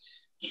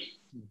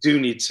 do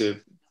need to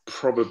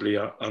probably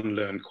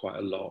unlearn quite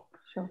a lot.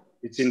 Sure.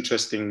 It's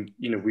interesting,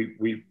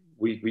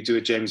 we do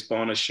a James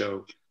Barner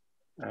show,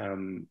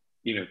 10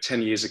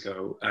 years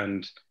ago,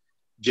 and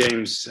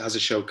James has a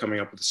show coming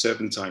up at the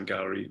Serpentine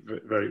Gallery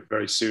very,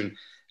 very soon.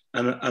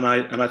 And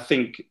I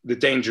think the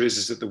danger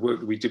is that the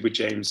work that we did with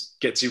James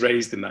gets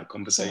erased in that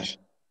conversation.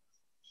 Yeah.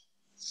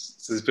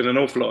 So there's been an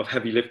awful lot of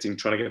heavy lifting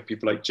trying to get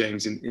people like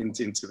James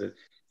into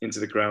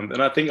the ground.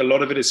 And I think a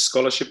lot of it is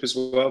scholarship as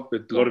well,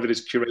 but a lot of it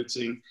is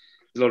curating.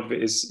 A lot of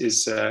it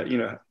is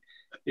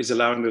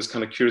allowing those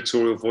kind of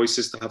curatorial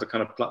voices to have a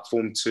kind of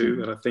platform too.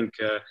 Mm-hmm. And I think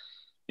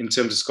in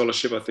terms of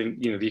scholarship, I think,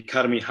 the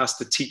Academy has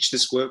to teach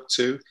this work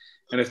too.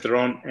 And if there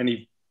aren't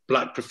any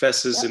black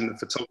professors in the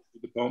photography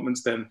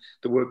departments, then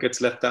the work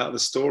gets left out of the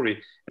story.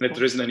 And if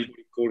there isn't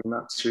anybody calling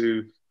that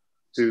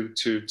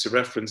to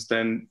reference,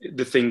 then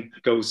the thing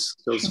goes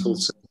full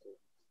circle.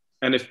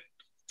 And if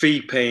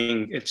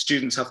if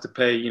students have to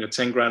pay, you know,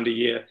 10 grand a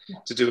year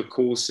to do a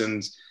course,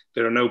 and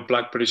there are no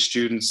black British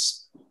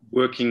students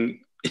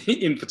working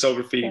in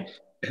photography,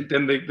 and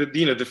then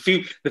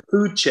the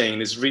food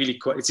chain is really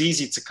it's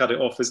easy to cut it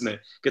off, isn't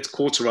it? It gets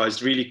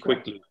cauterized really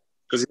quickly,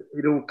 because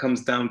it all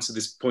comes down to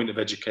this point of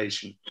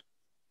education.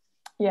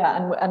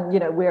 Yeah, and you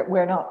know,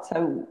 we're not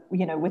so,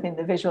 you know, within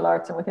the visual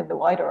arts and within the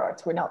wider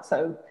arts, we're not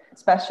so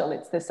special.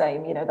 It's the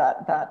same, you know,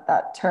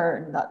 that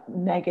turn, that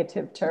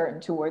negative turn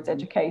towards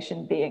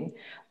education being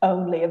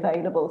only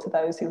available to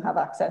those who have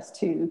access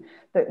to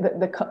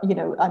the you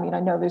know, I mean, I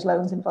know there's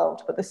loans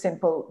involved, but the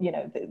simple, you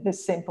know, the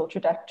simple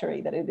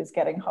trajectory that it is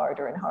getting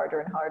harder and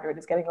harder and harder. It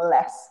is getting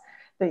less.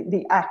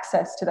 The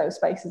access to those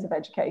spaces of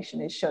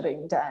education is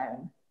shutting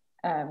down.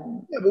 Yeah,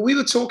 but we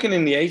were talking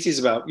in the 80s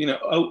about, you know,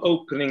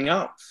 opening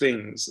up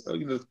things.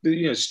 You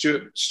know,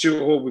 Stuart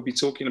Hall would be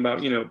talking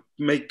about, you know,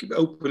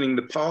 opening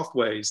the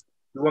pathways.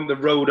 We want the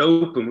road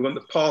open. We want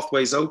the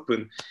pathways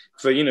open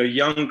for, you know,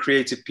 young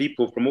creative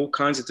people from all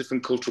kinds of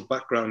different cultural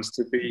backgrounds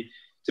to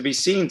be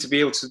seen, to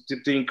be able to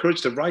be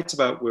encouraged to write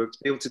about work, to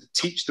be able to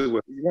teach the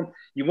work.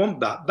 You want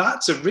that.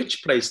 That's a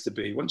rich place to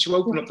be. Once you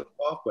open up the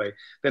pathway,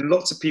 then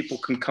lots of people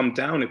can come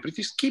down it. But if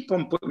you keep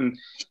on putting,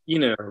 you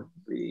know,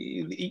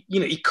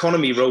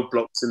 economy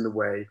roadblocks in the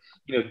way,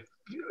 you know,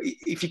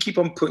 if you keep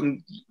on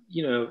putting,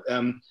 you know,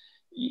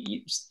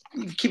 you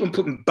keep on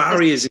putting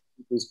barriers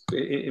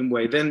in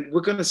way, then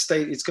we're going to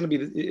stay.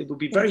 It will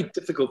be very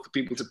difficult for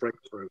people to break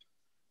through.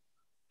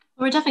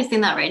 We're definitely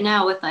seeing that right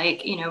now with,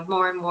 like, you know,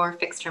 more and more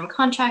fixed term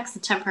contracts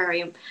and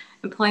temporary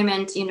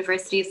employment.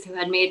 Universities who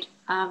had made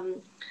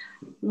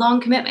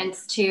long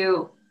commitments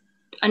to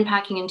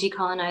unpacking and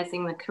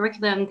decolonizing the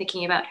curriculum,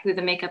 thinking about who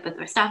the makeup of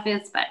their staff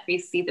is, but we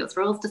see those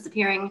roles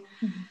disappearing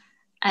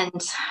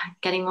and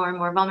getting more and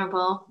more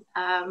vulnerable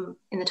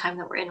in the time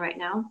that we're in right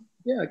now.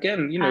 Yeah,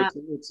 again, you know,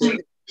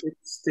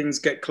 things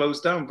get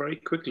closed down very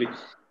quickly.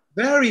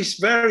 Very,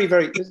 very,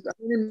 very. I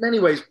mean, in many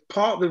ways,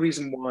 part of the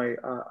reason why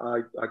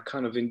I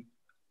kind of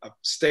I've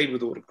stayed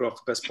with Autograph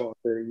the best part of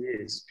 30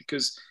 years,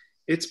 because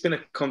it's been a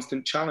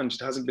constant challenge.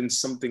 It hasn't been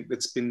something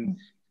that's been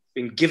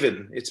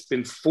given. It's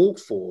been fought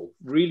for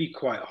really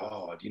quite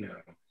hard. You know,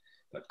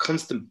 a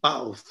constant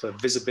battle for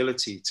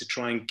visibility to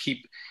try and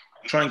keep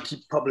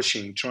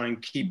publishing, try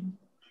and keep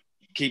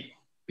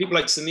people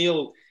like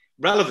Sunil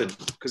relevant,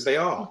 because they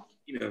are,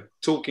 you know,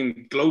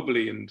 talking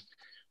globally and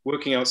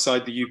working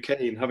outside the UK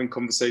and having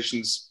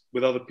conversations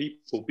with other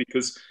people,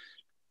 because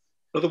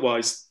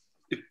otherwise,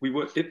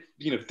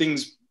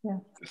 things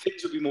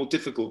would be more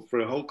difficult for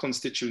a whole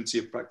constituency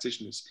of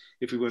practitioners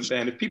if we weren't there.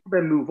 And if people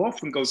then move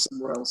off and go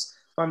somewhere else,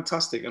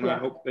 fantastic. And I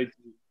hope they do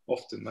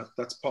often.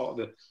 That's part of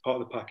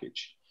the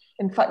package.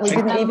 In fact, we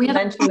didn't even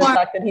mention the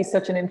fact that he's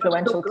such an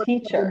influential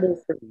teacher.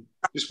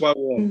 Just while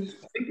we're on,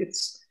 I think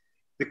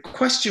the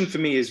question for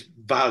me is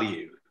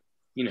value.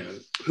 You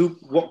know,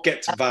 what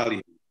gets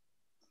value?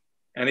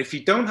 And if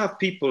you don't have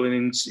people in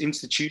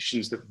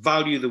institutions that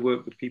value the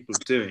work that people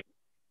are doing,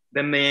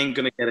 then they ain't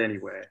going to get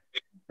anywhere.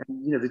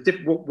 And, you know,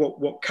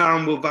 what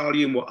Karen will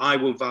value and what I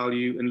will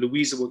value, and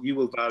Louisa, what you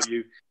will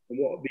value, and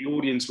what the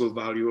audience will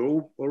value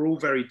are all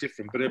very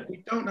different. But if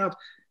we don't have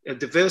a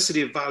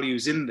diversity of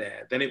values in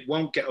there, then it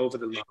won't get over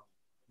the line.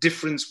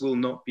 Difference will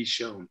not be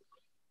shown.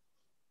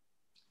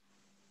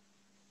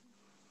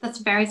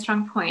 That's a very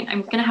strong point.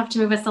 I'm going to have to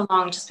move us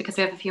along just because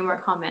we have a few more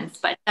comments,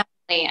 but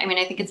definitely, I mean,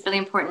 I think it's really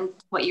important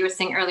what you were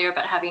saying earlier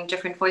about having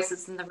different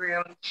voices in the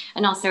room,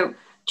 and also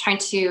trying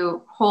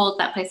to hold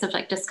that place of,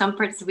 like,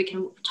 discomfort so we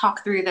can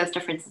talk through those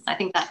differences. I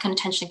think that kind of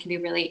tension can be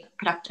really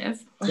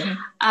productive. There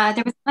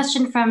was a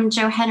question from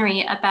Joe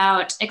Henry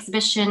about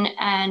exhibition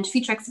and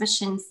future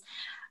exhibitions,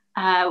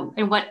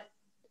 and what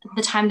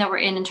the time that we're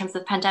in terms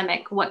of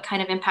pandemic, what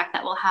kind of impact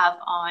that will have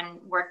on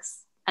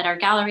works at our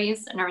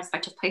galleries and our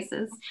respective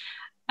places.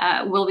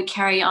 Will we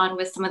carry on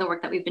with some of the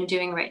work that we've been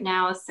doing right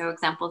now? So,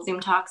 example,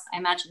 Zoom talks. I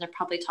imagine they're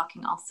probably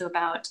talking also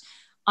about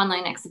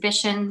online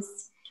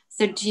exhibitions.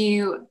 So do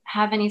you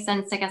have any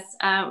sense, I guess,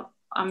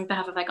 on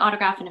behalf of, like,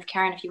 Autograph, and if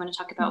Karen, if you want to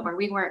talk about where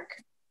we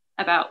work,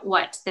 about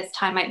what this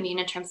time might mean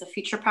in terms of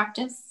future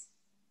practice?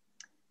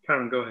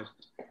 Karen, go ahead.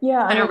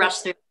 Yeah. I'm going to rush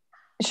through.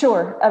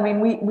 Sure. I mean,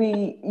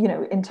 we you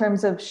know, in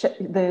terms of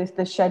the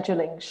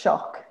scheduling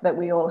shock that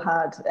we all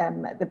had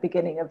at the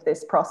beginning of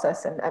this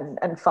process,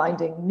 and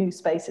finding new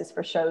spaces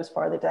for shows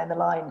farther down the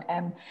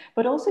line,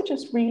 but also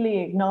just really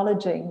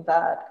acknowledging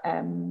that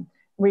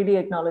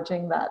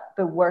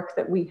the work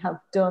that we have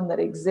done that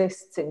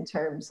exists in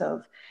terms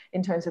of the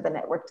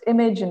networked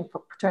image, and in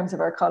terms of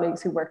our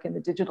colleagues who work in the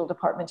digital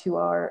department, who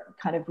are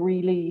kind of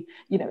really,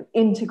 you know,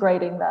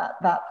 integrating that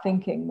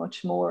thinking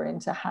much more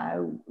into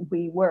how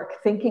we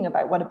work, thinking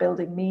about what a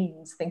building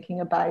means, thinking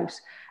about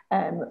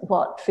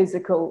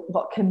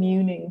what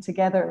communing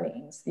together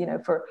means, you know,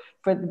 for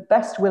the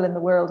best will in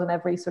the world and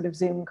every sort of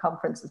Zoom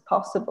conference as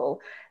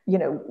possible. You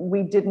know,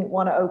 we didn't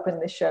want to open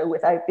the show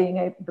without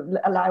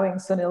allowing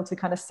Sunil to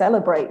kind of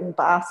celebrate and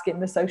bask in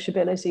the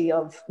sociability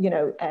of, you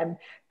know,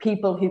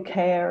 people who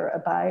care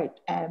about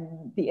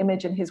the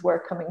image and his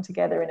work coming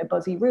together in a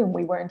buzzy room.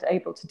 We weren't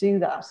able to do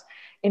that.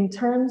 In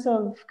terms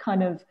of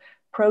kind of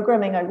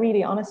programming, I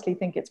really honestly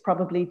think it's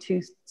probably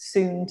too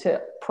soon to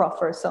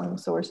proffer some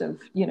sort of,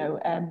 you know,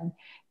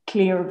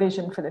 clear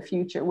vision for the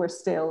future. We're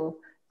still,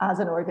 as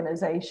an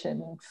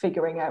organization,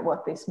 figuring out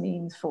what this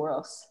means for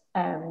us,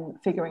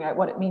 figuring out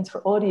what it means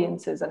for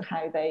audiences and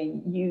how they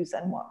use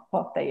and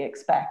what they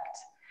expect.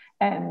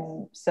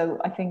 So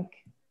I think,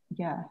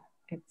 yeah,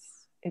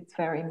 it's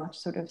very much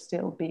sort of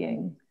still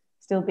being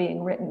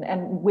written,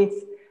 and with,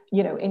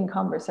 you know, in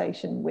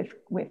conversation with,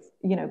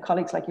 you know,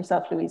 colleagues like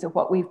yourself, Louisa,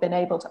 what we've been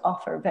able to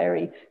offer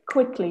very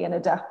quickly and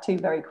adapt to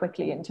very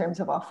quickly in terms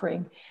of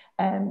offering,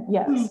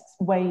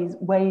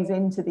 ways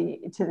into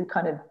the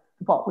kind of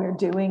what we're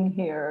doing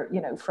here,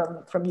 you know,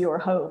 from your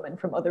home and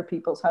from other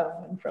people's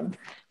home and from,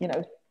 you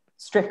know,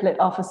 strip lit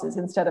offices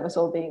instead of us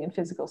all being in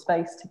physical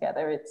space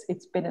together.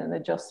 It's been an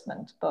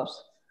adjustment, but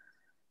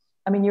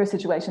I mean, your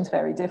situation's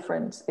very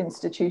different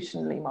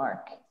institutionally,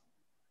 Mark.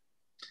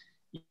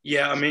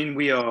 Yeah, I mean,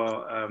 we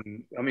are. I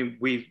mean, I mean,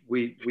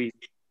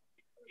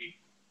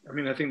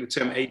 I think the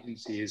term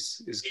agency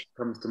is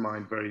comes to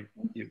mind very,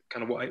 you know,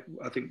 kind of what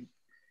I think.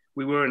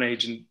 We were an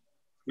agent.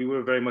 We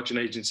were very much an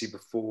agency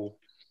before.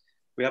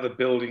 We have a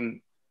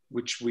building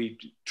which we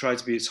try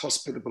to be as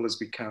hospitable as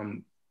we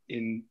can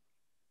in.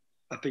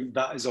 I think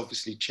that has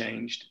obviously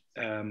changed.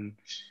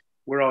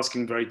 We're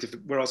asking very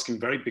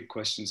big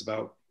questions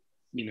about,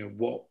 you know,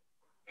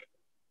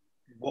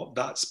 what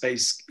that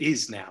space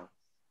is now.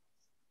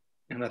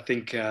 And I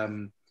think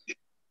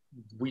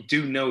we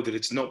do know that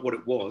it's not what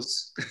it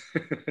was.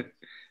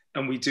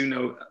 And we do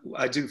know,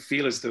 I do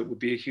feel as though it would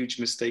be a huge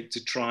mistake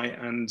to try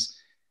and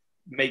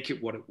make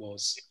it what it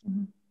was.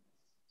 Mm-hmm.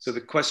 So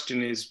the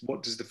question is,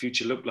 what does the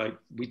future look like?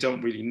 We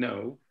don't really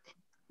know,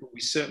 but we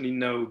certainly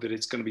know that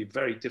it's going to be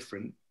very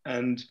different.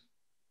 And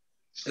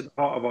at the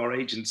heart of our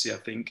agency, I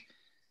think,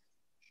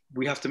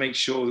 we have to make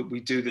sure that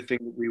we do the thing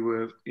that we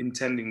were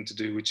intending to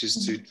do, which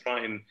is to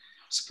try and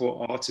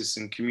support artists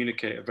and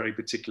communicate a very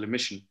particular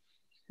mission.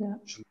 Yeah.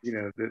 You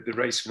know, the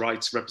race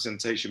rights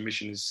representation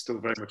mission is still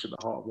very much at the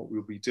heart of what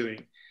we'll be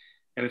doing.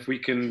 And if we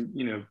can,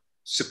 you know,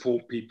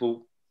 support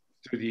people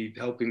through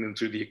helping them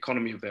through the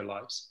economy of their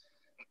lives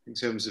in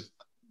terms of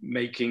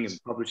making and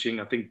publishing,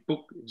 I think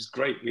book is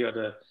great.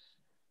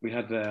 We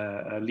had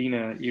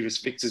Lena Iris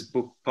Victor's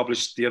book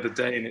published the other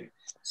day, and it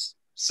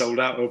sold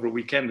out over a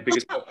weekend.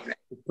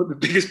 The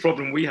biggest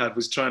problem we had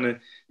was trying to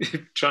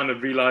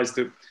realize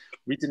that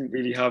we didn't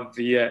really have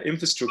the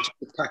infrastructure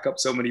to pack up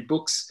so many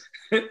books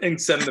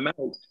and send them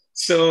out.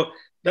 So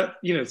that,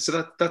 you know,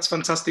 that's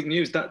fantastic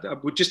news.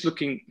 That we're just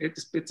looking.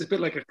 It's a bit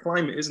like a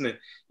climate, isn't it?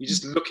 You're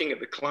just looking at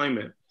the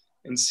climate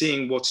and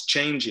seeing what's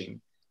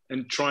changing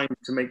and trying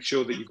to make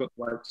sure that you've got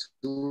the right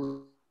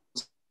tools.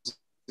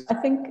 I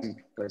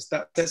think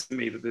that says to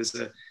me that there's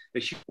a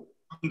huge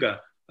hunger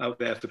out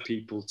there for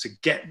people to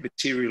get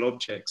material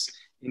objects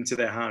into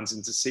their hands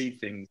and to see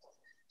things.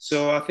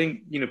 So I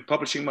think, you know,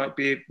 publishing might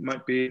be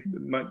more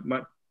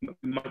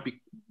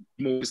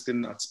just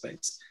in that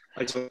space.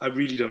 I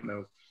really don't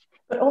know.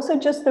 But also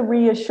just the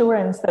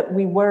reassurance that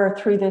we were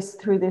through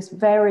this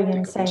very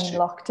insane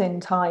locked-in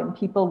time.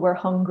 People were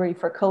hungry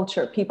for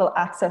culture. People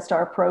accessed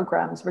our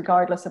programs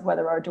regardless of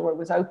whether our door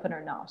was open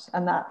or not,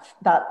 and that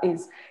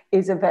is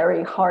a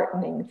very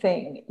heartening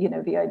thing. You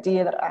know, the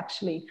idea that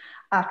actually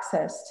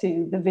access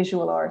to the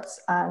visual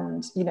arts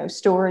and, you know,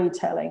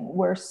 storytelling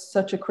were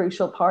such a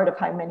crucial part of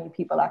how many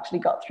people actually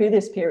got through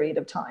this period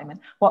of time,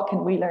 and what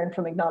can we learn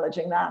from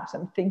acknowledging that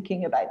and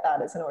thinking about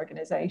that as an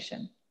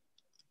organization.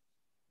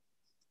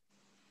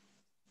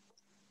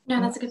 No,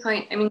 that's a good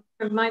point. I mean,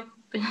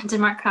 did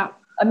Mark come?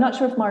 I'm not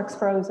sure if Mark's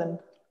frozen.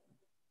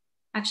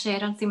 Actually, I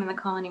don't see him in the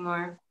call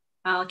anymore.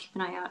 I'll keep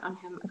an eye out on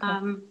him.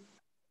 Okay.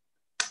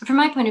 From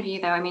my point of view,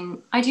 though, I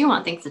mean, I do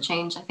want things to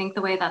change. I think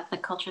the way that the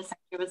culture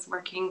sector was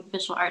working,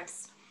 visual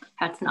arts,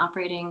 how it's been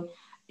operating,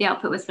 the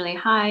output was really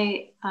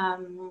high.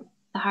 The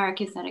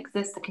hierarchies that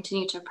exist that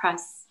continue to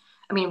oppress.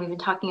 I mean, we've been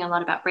talking a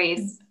lot about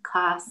race,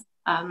 class.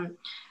 Oh,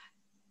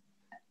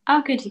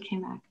 good, you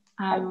came back.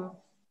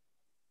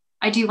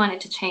 I do want it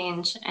to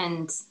change,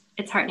 and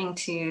it's heartening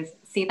to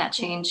see that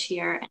change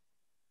here.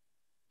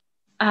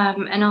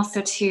 And also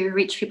to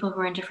reach people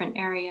who are in different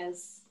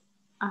areas.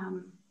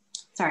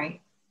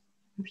 Sorry,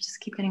 we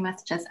just keep getting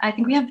messages. I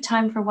think we have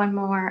time for one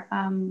more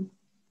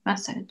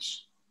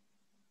message.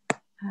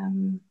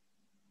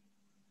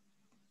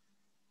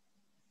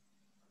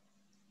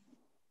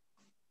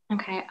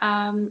 Okay,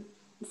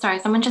 sorry,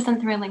 someone just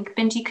sent through a link.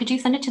 Binti, could you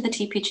send it to the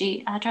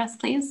TPG address,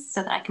 please,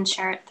 so that I can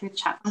share it through the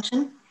chat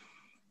function?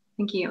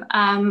 Thank you.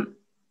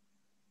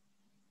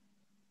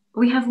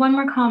 We have one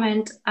more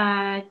comment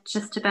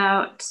just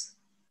about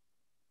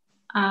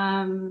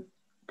the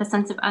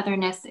sense of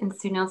otherness in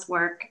Sunil's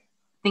work.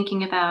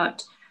 thinking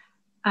about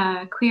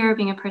queer,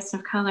 being a person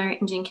of color,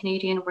 Indian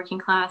Canadian, working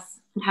class,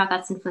 and how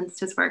that's influenced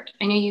his work.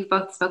 I know you've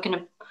both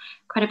spoken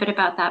quite a bit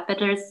about that,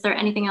 but is there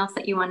anything else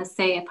that you want to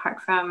say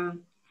apart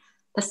from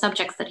the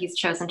subjects that he's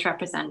chosen to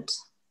represent?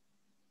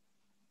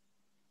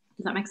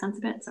 Does that make sense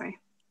a bit? Sorry.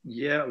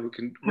 Yeah, we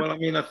can. Well, I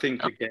mean, I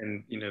think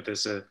again, you know,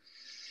 there's a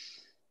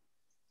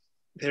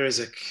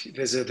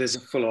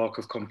full arc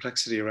of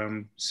complexity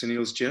around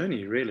Sunil's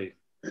journey, really.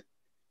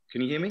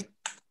 Can you hear me?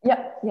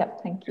 Yeah,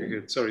 thank you.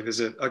 Good. Sorry,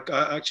 I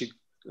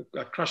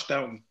crashed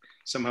out and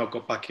somehow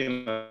got back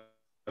in. I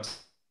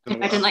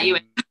didn't let you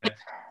in.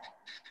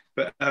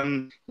 But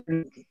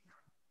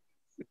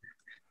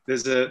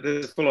there's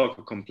a full arc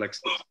of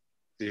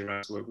complexity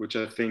around work, which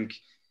I think,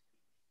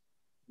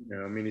 you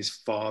know, I mean, his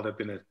father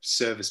been a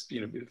service,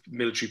 you know,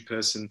 military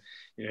person,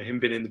 you know, him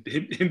being in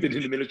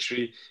the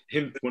military,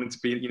 him wanting to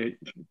be, you know,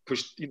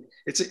 pushed. You know,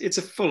 it's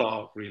a full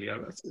arc, really.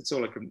 It's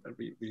all I can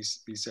really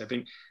say. I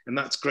think, and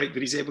that's great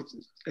that he's able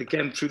to,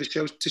 again, through the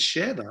show, to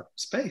share that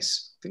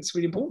space. I think it's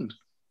really important.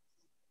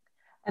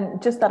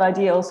 And just that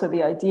idea, also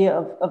the idea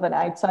of an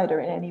outsider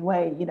in any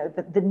way, you know,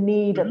 the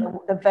need and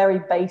the very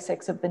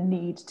basics of the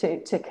need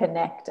to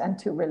connect and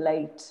to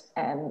relate,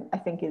 I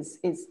think is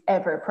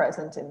ever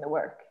present in the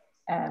work.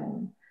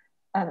 And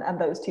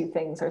those two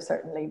things are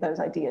certainly, those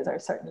ideas are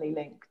certainly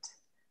linked.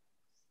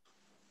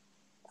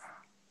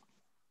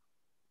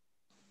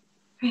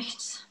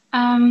 Great.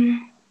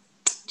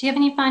 Do you have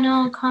any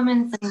final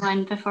comments,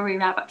 anyone, before we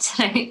wrap up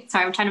today?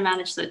 Sorry, I'm trying to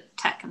manage the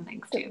tech and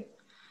things too.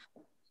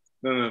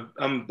 No,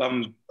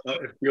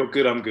 if you're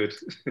good, I'm good.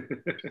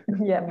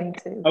 Yeah, me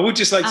too. I would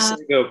just like to say,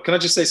 though, can I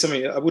just say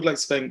something? I would like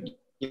to thank,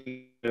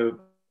 you know,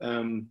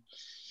 and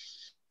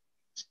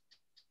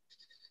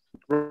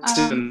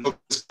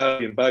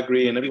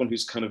Bagri and everyone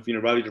who's kind of, you know,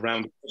 rallied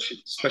around,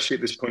 especially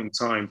at this point in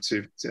time,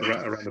 to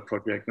around the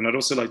project. And I'd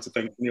also like to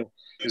thank Neil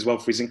as well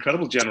for his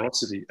incredible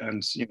generosity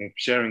and, you know,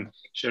 sharing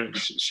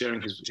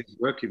his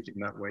work in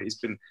that way. He's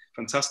been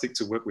fantastic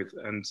to work with,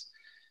 and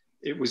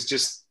it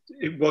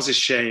was a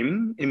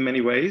shame in many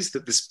ways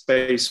that the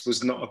space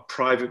was not a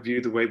private view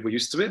the way we're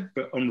used to it,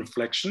 but on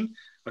reflection,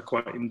 I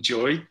quite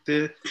enjoyed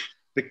the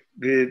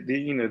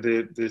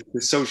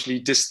socially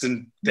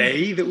distant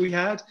day that we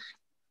had.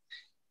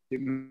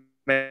 It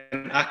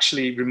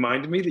actually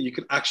reminded me that you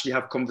could actually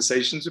have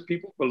conversations with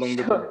people for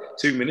longer than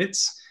 2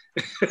 minutes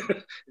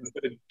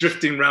instead of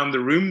drifting around the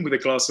room with a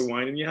glass of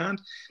wine in your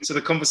hand. So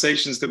the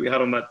conversations that we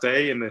had on that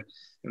day, and the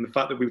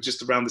fact that we were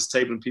just around this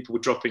table and people were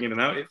dropping in and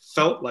out, it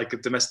felt like a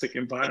domestic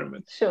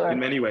environment in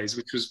many ways,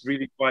 which was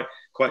really quite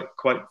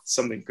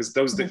something, because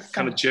those that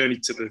kind of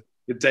journeyed to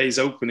the day's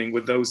opening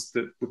were those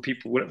that were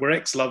people, were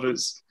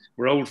ex-lovers,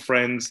 were old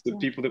friends, the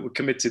people that were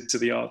committed to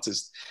the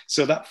artist.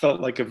 So that felt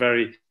like a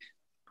very,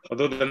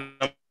 although the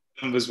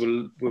numbers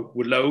were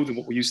low than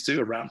what we used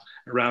to around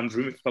the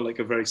room, it felt like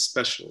a very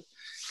special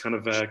kind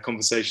of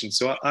conversation.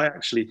 So I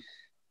actually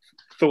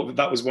thought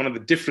that was one of the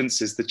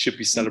differences that should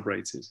be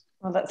celebrated.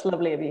 Well, that's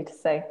lovely of you to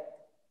say.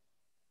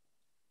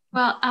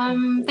 Well,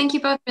 thank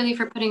you both really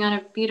for putting on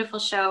a beautiful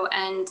show,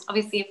 and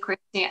obviously, of course,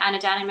 to Anna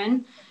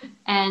Danneman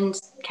and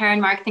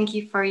Karen, Mark, thank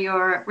you for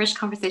your rich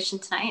conversation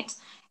tonight.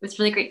 It was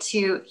really great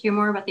to hear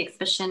more about the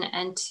exhibition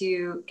and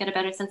to get a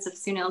better sense of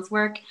Sunil's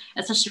work,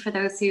 especially for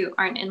those who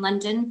aren't in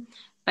London.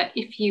 But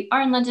if you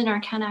are in London or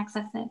can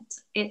access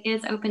it, it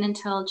is open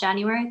until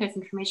January. There's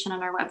information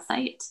on our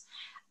website.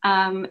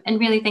 And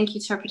really thank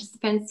you to our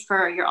participants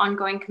for your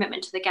ongoing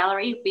commitment to the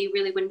gallery. We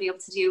really wouldn't be able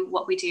to do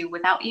what we do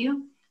without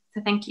you.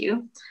 So thank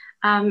you.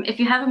 If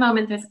you have a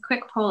moment, there's a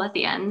quick poll at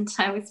the end.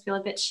 I always feel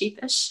a bit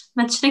sheepish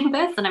mentioning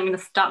this, and I'm going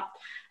to stop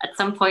at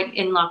some point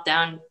in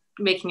lockdown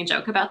making a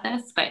joke about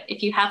this. But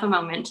if you have a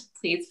moment,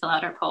 please fill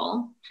out our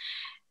poll.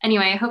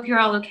 Anyway, I hope you're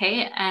all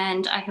okay.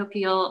 And I hope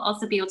you'll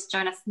also be able to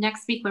join us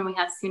next week when we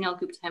have Sunil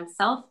Gupta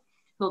himself,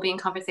 who will be in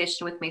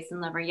conversation with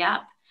Mason Lover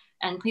Yap.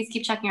 And please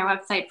keep checking our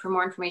website for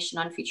more information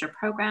on future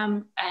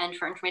program and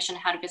for information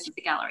on how to visit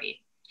the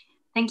gallery.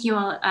 Thank you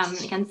all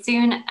again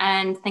soon.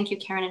 And thank you,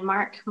 Karen and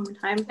Mark, one more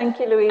time. Thank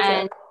you, Louisa.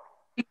 And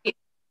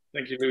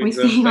thank you, Louisa. We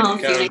see you all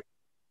soon.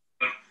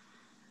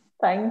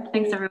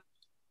 Thanks, everyone.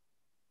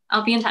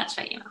 I'll be in touch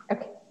by email.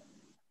 Okay.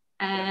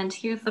 And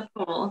here's the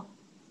poll.